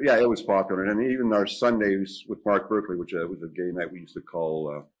 But yeah, it was popular. And even our Sundays with Mark Berkeley, which was a gay night we used to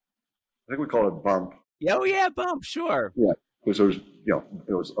call, I think we call it Bump. Oh yeah, Bump, sure. Yeah, because it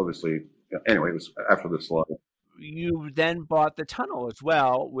was obviously, anyway, it was after the slide. You then bought the tunnel as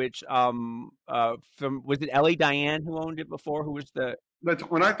well, which was it Ellie Diane who owned it before? Who was the? But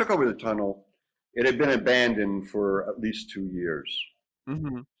when I took over the tunnel, it had been abandoned for at least 2 years.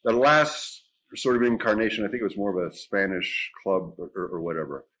 Mm-hmm. The last sort of incarnation, I think it was more of a Spanish club or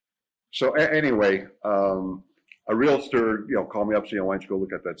whatever. So anyway, a realtor, called me up, saying, why don't you go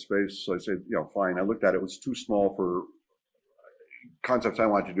look at that space? So I said, fine. I looked at it. It was too small for concepts I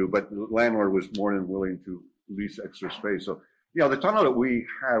wanted to do, but the landlord was more than willing to lease extra space. So, the tunnel that we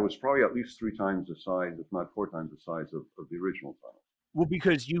had was probably at least 3 times the size, if not 4 times the size of the original tunnel. Well,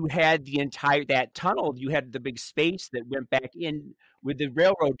 because you had that tunnel, you had the big space that went back in with the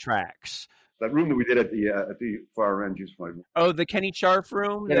railroad tracks. That room that we did at the far end, the Kenny Scharf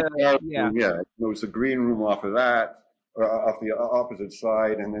room? Yeah. There was the green room off of that, off the opposite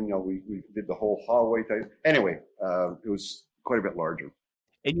side, and then we did the whole hallway type. Anyway, it was quite a bit larger.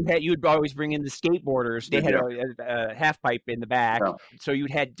 And you would always bring in the skateboarders. They had a half pipe in the back, so you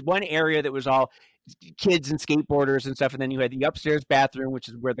had one area that was all kids and skateboarders and stuff, and then you had the upstairs bathroom, which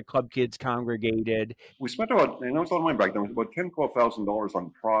is where the club kids congregated. We spent about, and that was a lot of money back then, it was about $10,000-12,000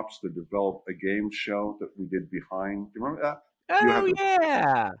 on props to develop a game show that we did behind. Do you remember that? Oh,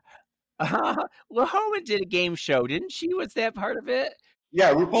 yeah. Well, Homan did a game show, didn't she? Was that part of it?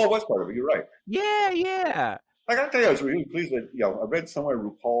 Yeah, RuPaul was part of it. You're right. Yeah. I got to tell you, I was really pleased that, I read somewhere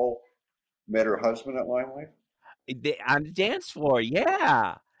RuPaul met her husband at Limelight. On the dance floor,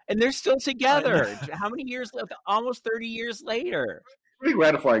 yeah. And they're still I know. together. How many years left? Almost 30 years later. Pretty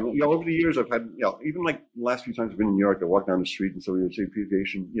gratifying. Over the years, I've had, even like the last few times I've been in New York, I walk down the street and somebody would say, Peter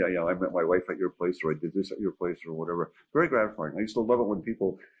Gatien, I met my wife at your place, or I did this at your place, or whatever. Very gratifying. I used to love it when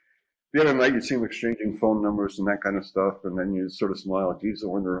people, the other night, you'd see them exchanging phone numbers and that kind of stuff, and then you sort of smile, geez, I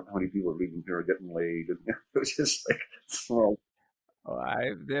wonder how many people are leaving here getting laid. And it was just like, small. Oh,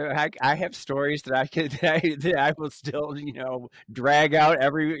 I have stories that I will still drag out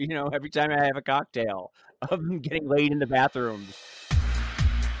every time I have a cocktail of them getting laid in the bathrooms.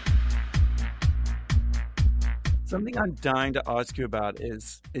 Something I'm dying to ask you about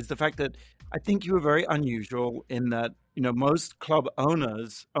is the fact that I think you were very unusual in that, most club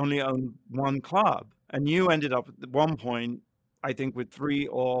owners only own one club, and you ended up at one point, I think, with 3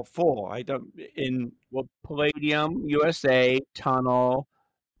 or 4. Well, Palladium, USA, Tunnel,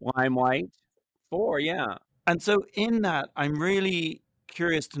 Limelight, 4, yeah. And so in that, I'm really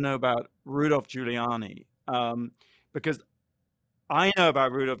curious to know about Rudolph Giuliani, because I know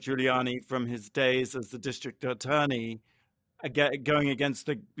about Rudolph Giuliani from his days as the district attorney, going against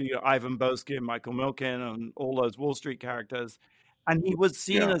the Ivan Boesky and Michael Milken and all those Wall Street characters. And he was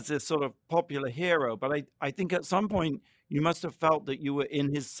seen Yeah. as this sort of popular hero. But I think at some point you must have felt that you were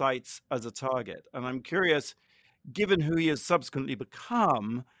in his sights as a target. And I'm curious, given who he has subsequently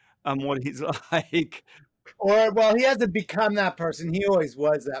become and what he's like. Or, well, he hasn't become that person. He always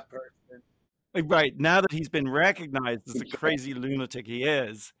was that person. Right. Now that he's been recognized as the crazy lunatic he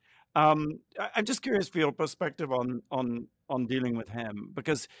is, I'm just curious for your perspective on dealing with him,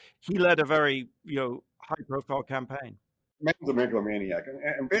 because he led a very, high-profile campaign. Man's a megalomaniac.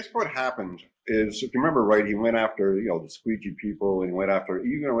 And basically what happened is, if you remember right, he went after, the squeegee people, and he went after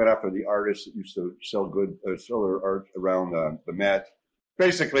the artists that used to sell their art around the Met.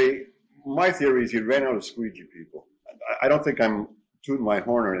 Basically, my theory is he ran out of squeegee people. I don't think I'm tooting my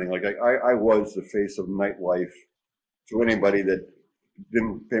horn or anything. Like, I was the face of nightlife to anybody that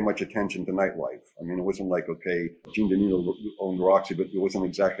didn't pay much attention to nightlife. I mean, it wasn't like, okay, Gene DeNito owned Roxy, but it wasn't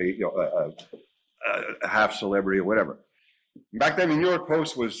exactly, a half celebrity or whatever. Back then, the New York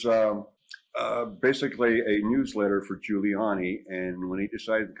Post was basically a newsletter for Giuliani, and when he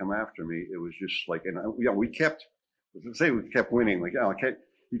decided to come after me, it was just like, and we kept winning. Like,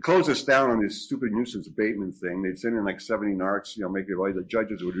 he closed us down on this stupid nuisance abatement thing. They'd send in like 70 narcs, make it right. The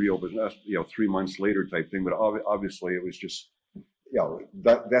judges would reopen us, 3 months later type thing. But obviously, it was just,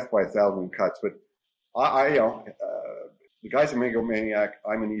 death by 1,000 cuts. But the guy's a megalomaniac.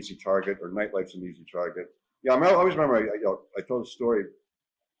 I'm an easy target, or nightlife's an easy target. I always remember, I told a story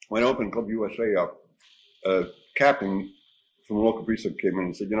when I opened Club USA up. A captain from the local precinct came in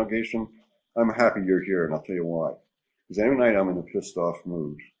and said, Gatien, I'm happy you're here, and I'll tell you why. Because every night I'm in a pissed off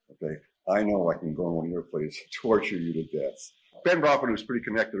mood, okay? I know I can go in one of your places, torture you to death. Ben Broffman, who's pretty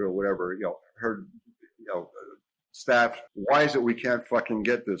connected or whatever, heard, staff, why is it we can't fucking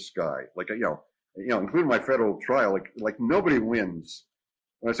get this guy? Like, including my federal trial, like nobody wins.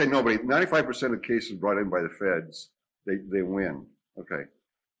 When I say nobody, 95% of cases brought in by the feds, they win. Okay.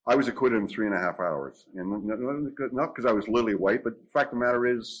 I was acquitted in 3.5 hours. And not because I was lily white, but the fact of the matter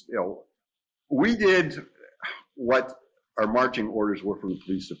is, we did what our marching orders were from the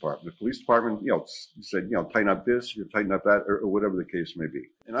police department. The police department, said, tighten up this, you tighten up that, or whatever the case may be.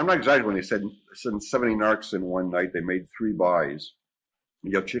 And I'm not exaggerating when they said 70 narcs in one night, they made 3 buys,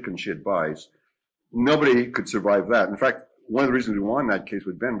 chicken shit buys. Nobody could survive that. In fact, one of the reasons we won that case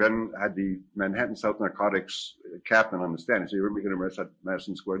with Ben had the Manhattan South Narcotics captain on the stand. He said, you ever making an arrest at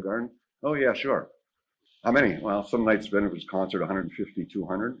Madison Square Garden? Oh, yeah, sure. How many? Well, some nights Ben at his concert, 150,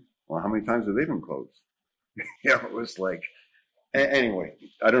 200. Well, how many times have they been closed? It was like, anyway,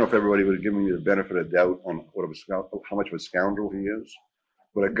 I don't know if everybody would have given me the benefit of doubt on how much of a scoundrel he is,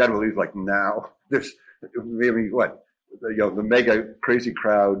 but I've got to believe, like, now, there's maybe the mega crazy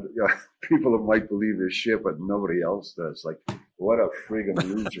crowd, people that might believe this shit, but nobody else does. Like, what a friggin'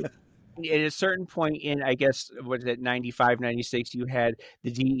 loser. At a certain point in, I guess, was it 95, 96, you had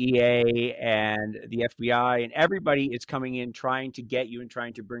the DEA and the FBI, and everybody is coming in trying to get you and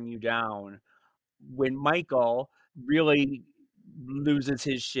trying to bring you down. When Michael really loses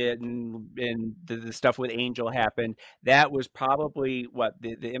his shit and the stuff with Angel happened, that was probably what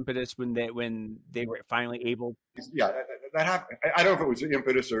the impetus when they were finally able. Yeah, that happened. I don't know if it was the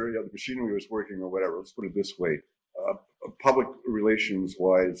impetus or the machinery was working or whatever. Let's put it this way: public relations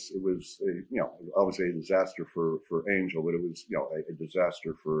wise, it was obviously a disaster for Angel, but it was a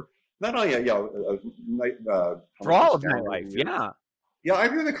disaster for not only for all of nightlife. Yeah, I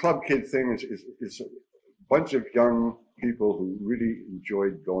view the club kid thing is a bunch of young people who really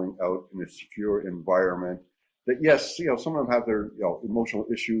enjoyed going out in a secure environment that yes, some of them have their emotional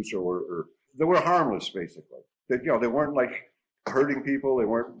issues, or they were harmless basically. That they weren't like hurting people. They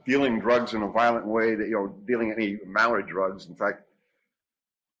weren't dealing drugs in a violent way. That dealing any Mallory drugs. In fact,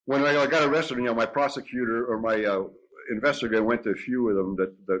 when I got arrested, my prosecutor or my investigator went to a few of them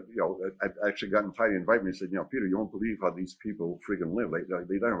that I actually got invited to invite me and said, Peter, you won't believe how these people friggin' live.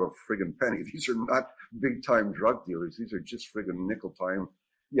 They don't have a friggin' penny. These are not big time drug dealers. These are just friggin' nickel time,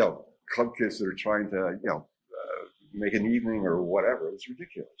 club kids that are trying to, make an evening or whatever. It's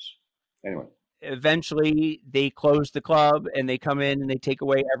ridiculous. Anyway. Eventually they close the club and they come in and they take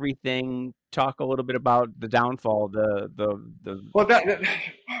away everything. Talk a little bit about the downfall, Well,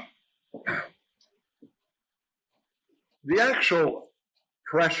 the actual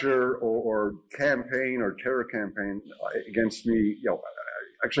pressure or campaign or terror campaign against me,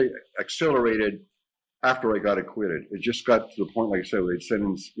 actually accelerated after I got acquitted. It just got to the point, like I said, they'd send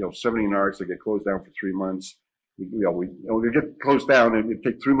in, 70 narcs, they get closed down for 3 months. We get closed down, and it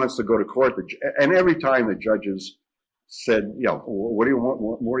take 3 months to go to court. And every time the judges said, what do you want?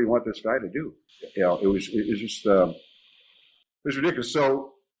 What more do you want this guy to do? It was just it was ridiculous.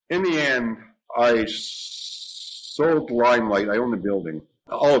 So in the end, I sold Limelight. I own the building.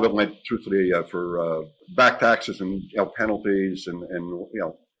 All of it went truthfully for back taxes and penalties and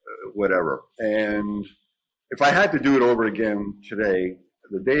whatever. And if I had to do it over again today,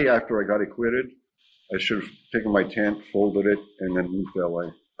 the day after I got acquitted, I should have taken my tent, folded it, and then moved to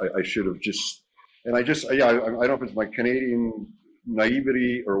LA. I should have I don't know if it's my Canadian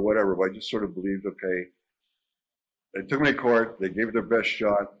naivety or whatever, but I just sort of believed, okay, they took me to court, they gave it their best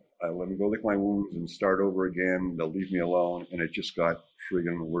shot, I let me go lick my wounds and start over again, they'll leave me alone, and it just got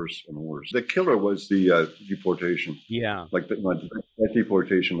friggin' worse and worse. The killer was the deportation. Yeah. Like that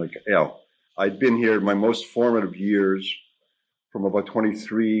deportation, I'd been here my most formative years from about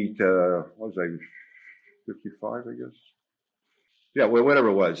 23 to, 55, I guess. Yeah, well, whatever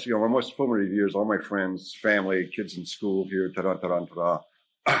it was. My most formative years, all my friends, family, kids in school here,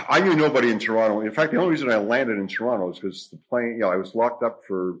 I knew nobody in Toronto. In fact, the only reason I landed in Toronto is because the plane, I was locked up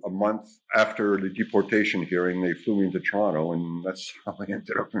for a month after the deportation hearing. They flew me into Toronto, and that's how I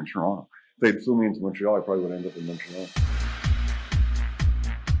ended up in Toronto. If they'd flew me into Montreal, I probably would end up in Montreal.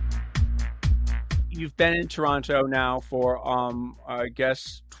 You've been in Toronto now for, I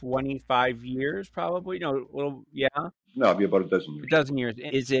guess, 25 years, probably. No, it'd be about a dozen years. A dozen years.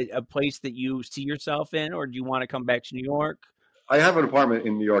 Is it a place that you see yourself in, or do you want to come back to New York? I have an apartment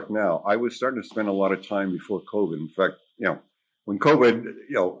in New York now. I was starting to spend a lot of time before COVID. In fact, when COVID,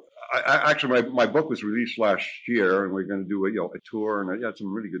 actually my book was released last year, and we're going to do a tour, and I had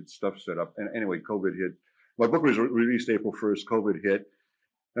some really good stuff set up. And anyway, COVID hit. My book was released April 1st. COVID hit.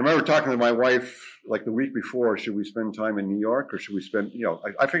 I remember talking to my wife like the week before, should we spend time in New York or should we spend,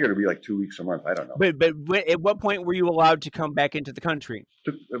 I figured it'd be like 2 weeks a month. I don't know. But at what point were you allowed to come back into the country?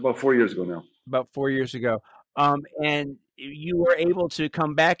 About 4 years ago now. About 4 years ago. And you were able to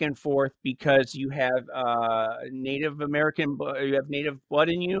come back and forth because you have Native American, you have Native blood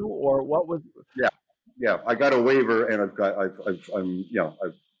in you, or what was? Yeah. I got a waiver, and I'm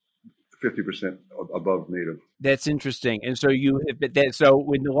 50% above Native. That's interesting. And so so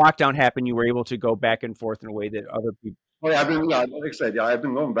when the lockdown happened, you were able to go back and forth in a way that other people. Oh yeah, like I said, I've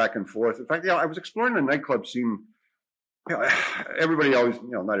been going back and forth. In fact, I was exploring the nightclub scene. Everybody always,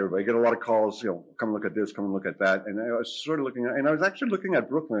 not everybody, get a lot of calls, come look at this, come and look at that. And I was sort of I was actually looking at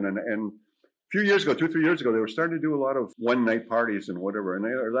Brooklyn, and a few years ago, 2-3 years ago, they were starting to do a lot of one-night parties and whatever, and they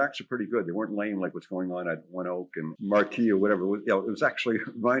were actually pretty good. They weren't lame like what's going on at One Oak and Marquee or whatever. It was actually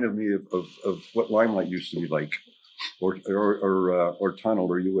reminded me of what Limelight used to be like, or Tunnel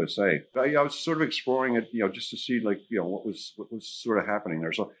or USA. I was sort of exploring it, just to see what was sort of happening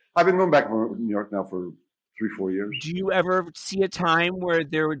there. So I've been going back to New York now for 3-4 years. Do you ever see a time where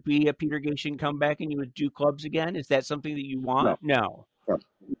there would be a Peter Gatien comeback and you would do clubs again? Is that something that you want? No.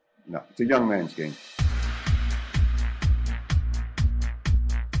 No, it's a young man's game.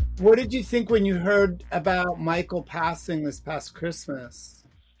 What did you think when you heard about Michael passing this past Christmas?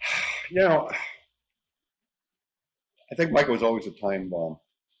 I think Michael was always a time bomb.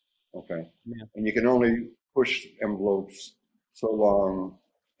 Okay. Yeah. And you can only push envelopes so long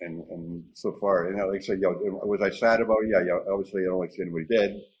and so far. And like I said, was I sad about it? Yeah, obviously I don't like to see anybody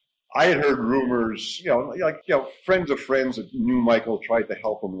dead. I had heard rumors, friends of friends that knew Michael tried to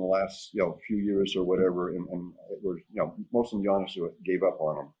help him in the last, few years or whatever, and it was, most of them, to be honest, gave up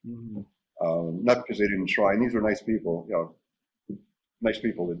on him. Mm-hmm. Not because they didn't try. And these were nice people,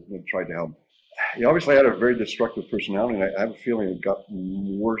 that tried to help. He obviously had a very destructive personality, and I have a feeling it got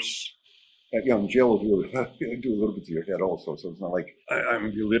worse. In jail will do a little bit to your head also, so it's not like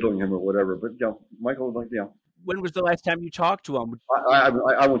I'm belittling him or whatever. But Michael, when was the last time you talked to him? I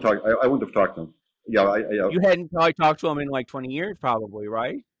won't talk. I wouldn't have talked to him. Yeah, You hadn't probably talked to him in like 20 years, probably,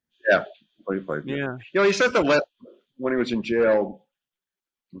 right? yeah, 25 years. Yeah. You know, he sent the letter when he was in jail.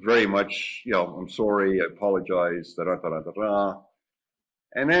 Very much, you know, I'm sorry, I apologize, da da da da da.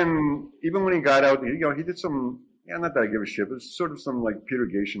 And then even when he got out, you know, he did some, yeah, not that I give a shit, but it's sort of some like Peter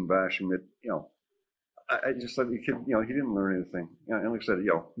Gatien bashing that, you know, I just thought he didn't learn anything. You know, and like I said, you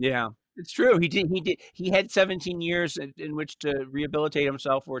know. Yeah. It's true. He had 17 years in which to rehabilitate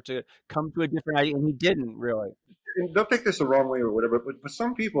himself or to come to a different idea, and he didn't really. And don't take this the wrong way or whatever, but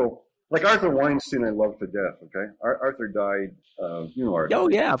some people, like Arthur Weinstein, I love to death, okay? Arthur died, you know Arthur. Oh,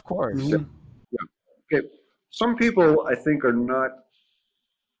 yeah, of course. Mhm. Yeah. Okay. Some people, I think, are not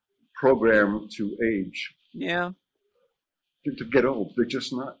programmed to age, Yeah. to get old. They're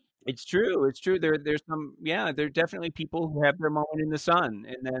just not. It's true. It's true. There's some, yeah, there are definitely people who have their moment in the sun,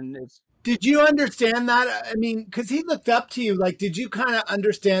 and then it's. Did you understand that? I mean, because he looked up to you. Like, did you kind of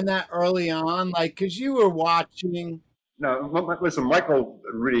understand that early on? Like, because you were watching. No, listen, Michael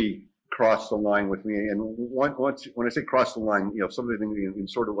really crossed the line with me. And once, when I say cross the line, you know, something in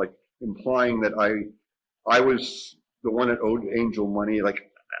sort of like implying that I was the one that owed Angel money.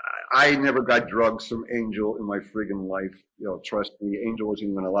 Like, I never got drugs from Angel in my friggin' life. You know, trust me, Angel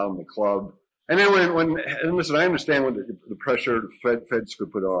wasn't even allowed in the club. And then and listen, I understand what the pressure the feds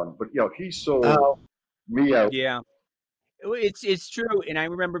could put on, but you know, he sold me out. Yeah. It's true, and I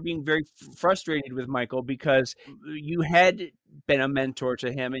remember being very frustrated with Michael because you had been a mentor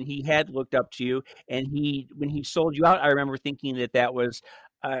to him, and he had looked up to you. And when he sold you out, I remember thinking that was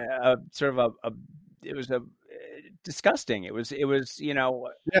a sort of it was disgusting. It was you know.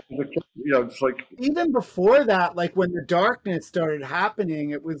 Yeah, it's like Even before that, like when the darkness started happening,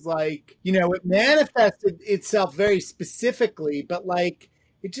 it was like, you know, it manifested itself very specifically, but like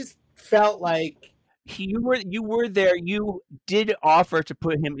it just felt like. You were there. You did offer to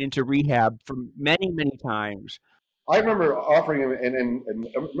put him into rehab for many times. I remember offering him, and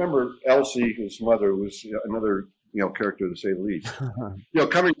I remember Elsie, his mother, was another character to say the least.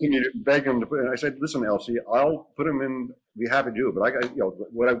 Coming to me to beg him to put. And I said, "Listen, Elsie, I'll put him in. Be happy to do it, but I got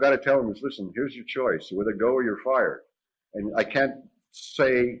what I've got to tell him is, listen, here's your choice: you either go or you're fired." And I can't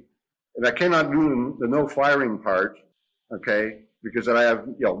say, and I cannot do the no firing part, okay? Because then I have,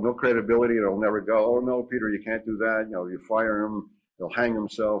 no credibility and I'll never go, "Oh no, Peter, you can't do that. You fire him, he'll hang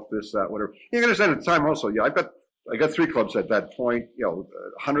himself, this, that, whatever." You can understand at the time also, I got 3 clubs at that point,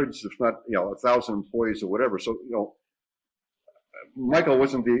 hundreds, if not, 1,000 employees or whatever. So, Michael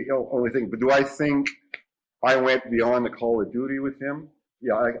wasn't the only thing, but do I think I went beyond the call of duty with him?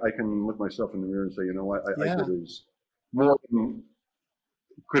 Yeah, I can look myself in the mirror and say, you know what, I did is more than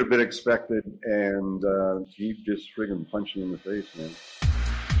could have been expected, and he just friggin' punched me in the face, man.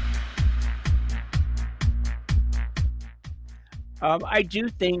 I do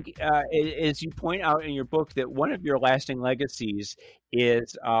think, as you point out in your book, that one of your lasting legacies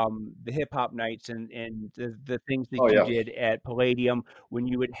is the hip hop nights and the things that you did at Palladium when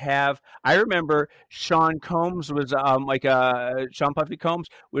you would have. I remember Sean Combs was Sean Puffy Combs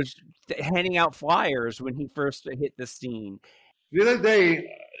was handing out flyers when he first hit the scene. The other day,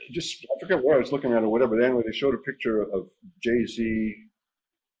 I forget what I was looking at or whatever, but anyway, they showed a picture of Jay-Z's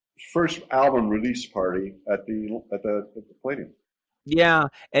first album release party at the Palladium. Yeah,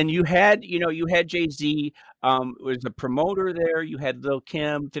 and you had Jay-Z was a promoter there. You had Lil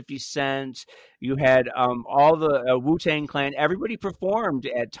Kim, 50 Cent. You had all the Wu-Tang Clan. Everybody performed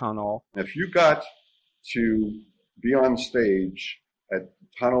at Tunnel. If you got to be on stage at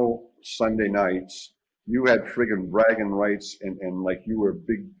Tunnel Sunday nights, you had friggin' bragging rights and like you were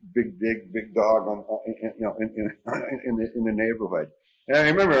big dog on in the neighborhood. And I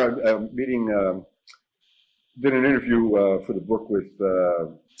remember meeting. Did an interview for the book with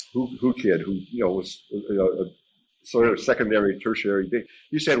Who Kid, who was a sort of secondary, tertiary thing.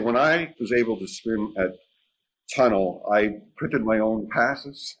 He said, when I was able to spin at Tunnel, I printed my own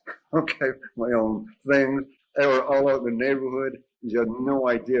passes, my own things. They were all out in the neighborhood. You had no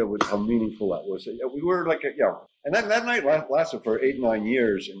idea how meaningful that was. We were like, and that night lasted for 8-9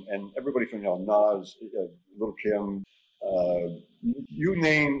 years, and everybody from Nas, Lil Kim, you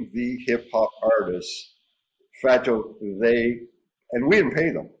name the hip hop artists. Fat Joe, and we didn't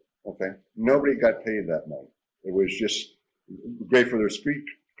pay them, okay? Nobody got paid that night. It was just great for their street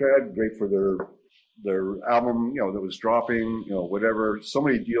cred, great for their album, that was dropping, whatever. So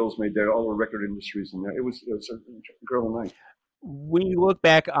many deals made there, all the record industries in there. It was a incredible night. When you look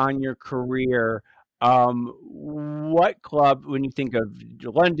back on your career, what club, when you think of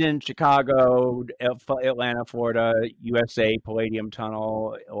London, Chicago, Atlanta, Florida, USA, Palladium,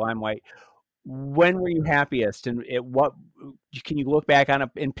 Tunnel, Limelight, When were you happiest, and what can you look back on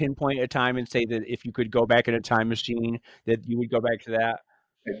and pinpoint a time and say that if you could go back in a time machine, that you would go back to that?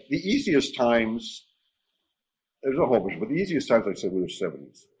 The easiest times, there's a whole bunch, but the easiest times, like I said, were the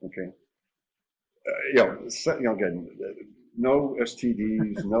 70s. Okay, again, no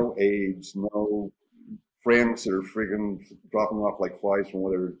STDs, no AIDS, no friends that are friggin' dropping off like flies from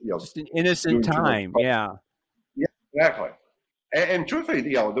whether Just an innocent time, yeah. Yeah, exactly. And truthfully,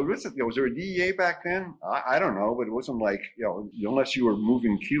 was there a DEA back then? I don't know, but it wasn't like, unless you were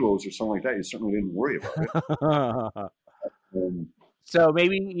moving kilos or something like that, you certainly didn't worry about it. So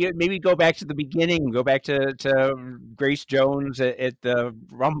maybe go back to the beginning, go back to Grace Jones at the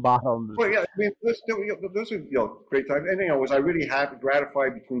Rum Bottoms. Well, yeah, I mean, those are great times. And was I really happy,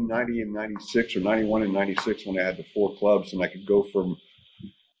 gratified between 90 and 96 or 91 and 96 when I had the 4 clubs and I could go from.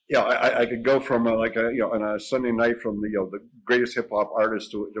 I could go from on a Sunday night from the greatest hip hop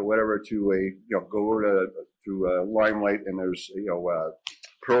artist to whatever to go over to Limelight and there's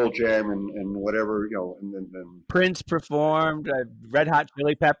Pearl Jam and whatever and then Prince performed, Red Hot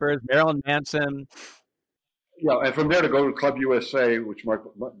Chili Peppers, Marilyn Manson. And from there to go to Club USA, which Mark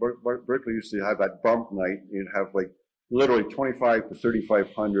Berkeley used to have that bump night. You'd have like literally 2,500 to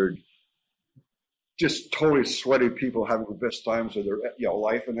 3,500. Just totally sweaty people having the best times of their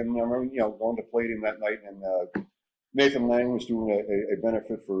life, and then I remember going to Palladium that night, and Nathan Lang was doing a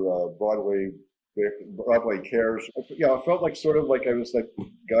benefit for Broadway Cares. I felt like sort of like I was like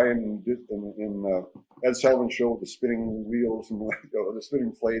guy in Ed Sullivan's show with the spinning wheels and the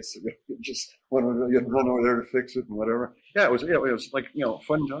spinning plates. Just you'd run over there to fix it and whatever. Yeah, it was like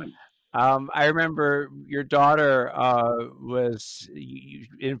fun time. I remember your daughter was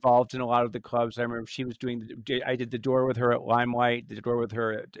involved in a lot of the clubs. I remember she was I did the door with her at Limelight, the door with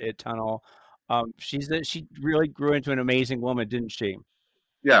her at Tunnel. She really grew into an amazing woman, didn't she?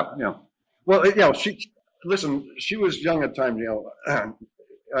 Yeah. Well, she was young at the time.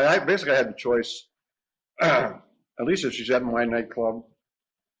 I basically had the choice. Alicia, she's at my nightclub,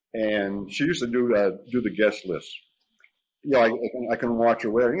 and she used to do the guest list. I can watch her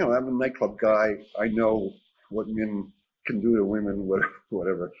wear. I'm a nightclub guy. I know what men can do to women,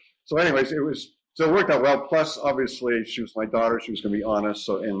 whatever. So, anyways, it worked out well. Plus, obviously, she was my daughter. She was going to be honest.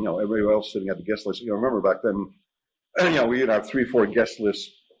 So, and everybody else sitting at the guest list. Remember back then, we'd have 3-4 guest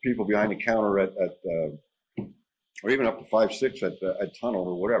list people behind the counter at or even up to 5-6 at Tunnel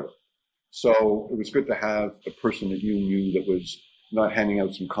or whatever. So it was good to have a person that you knew that was not handing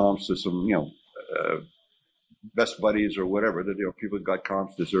out some comps to some best buddies or whatever, that people got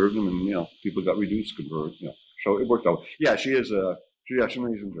comps, deserved them, and people got reduced, convert. So it worked out. Yeah, she's an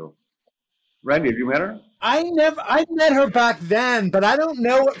amazing girl. Randy, have you met her? I met her back then, but I don't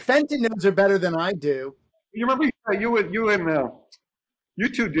know. Fenton knows her better than I do. You remember you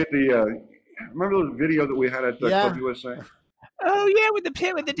two did the remember the video that we had at Club USA? Oh yeah, with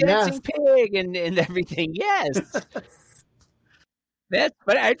the dancing pig and everything. Yes.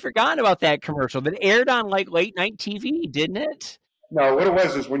 But I'd forgotten about that commercial that aired on like late night TV, didn't it? No, what it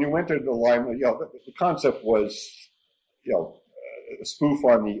was is when you went to the Limelight, the concept was, a spoof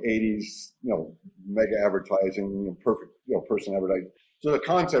on the '80s, mega advertising, perfect, person advertising. So the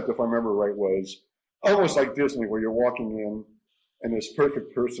concept, if I remember right, was almost like Disney, where you're walking in and this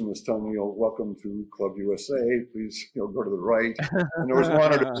perfect person is telling you, "Welcome to Club USA. Please, go to the right." And there was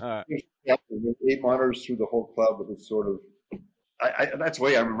monitors, 8 monitors through the whole club. It was sort of. That's the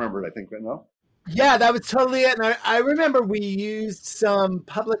way I remember it, I think, but no? Yeah, that was totally it. And I remember we used some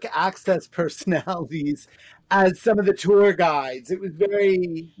public access personalities as some of the tour guides. It was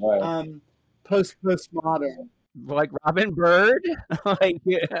very postmodern. Like Robin Bird?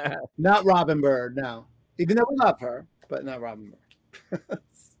 Not Robin Bird, no. Even though we love her, but not Robin Bird.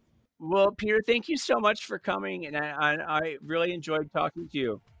 Well, Peter, thank you so much for coming, and I really enjoyed talking to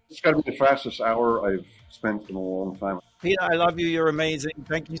you. It's got to be the fastest hour I've spent in a long time. Peter, I love you. You're amazing.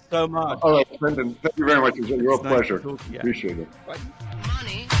 Thank you so much. All right, Brendan, thank you very much. It was a real pleasure. Nice. Appreciate it.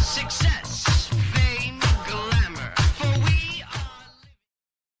 Money, success.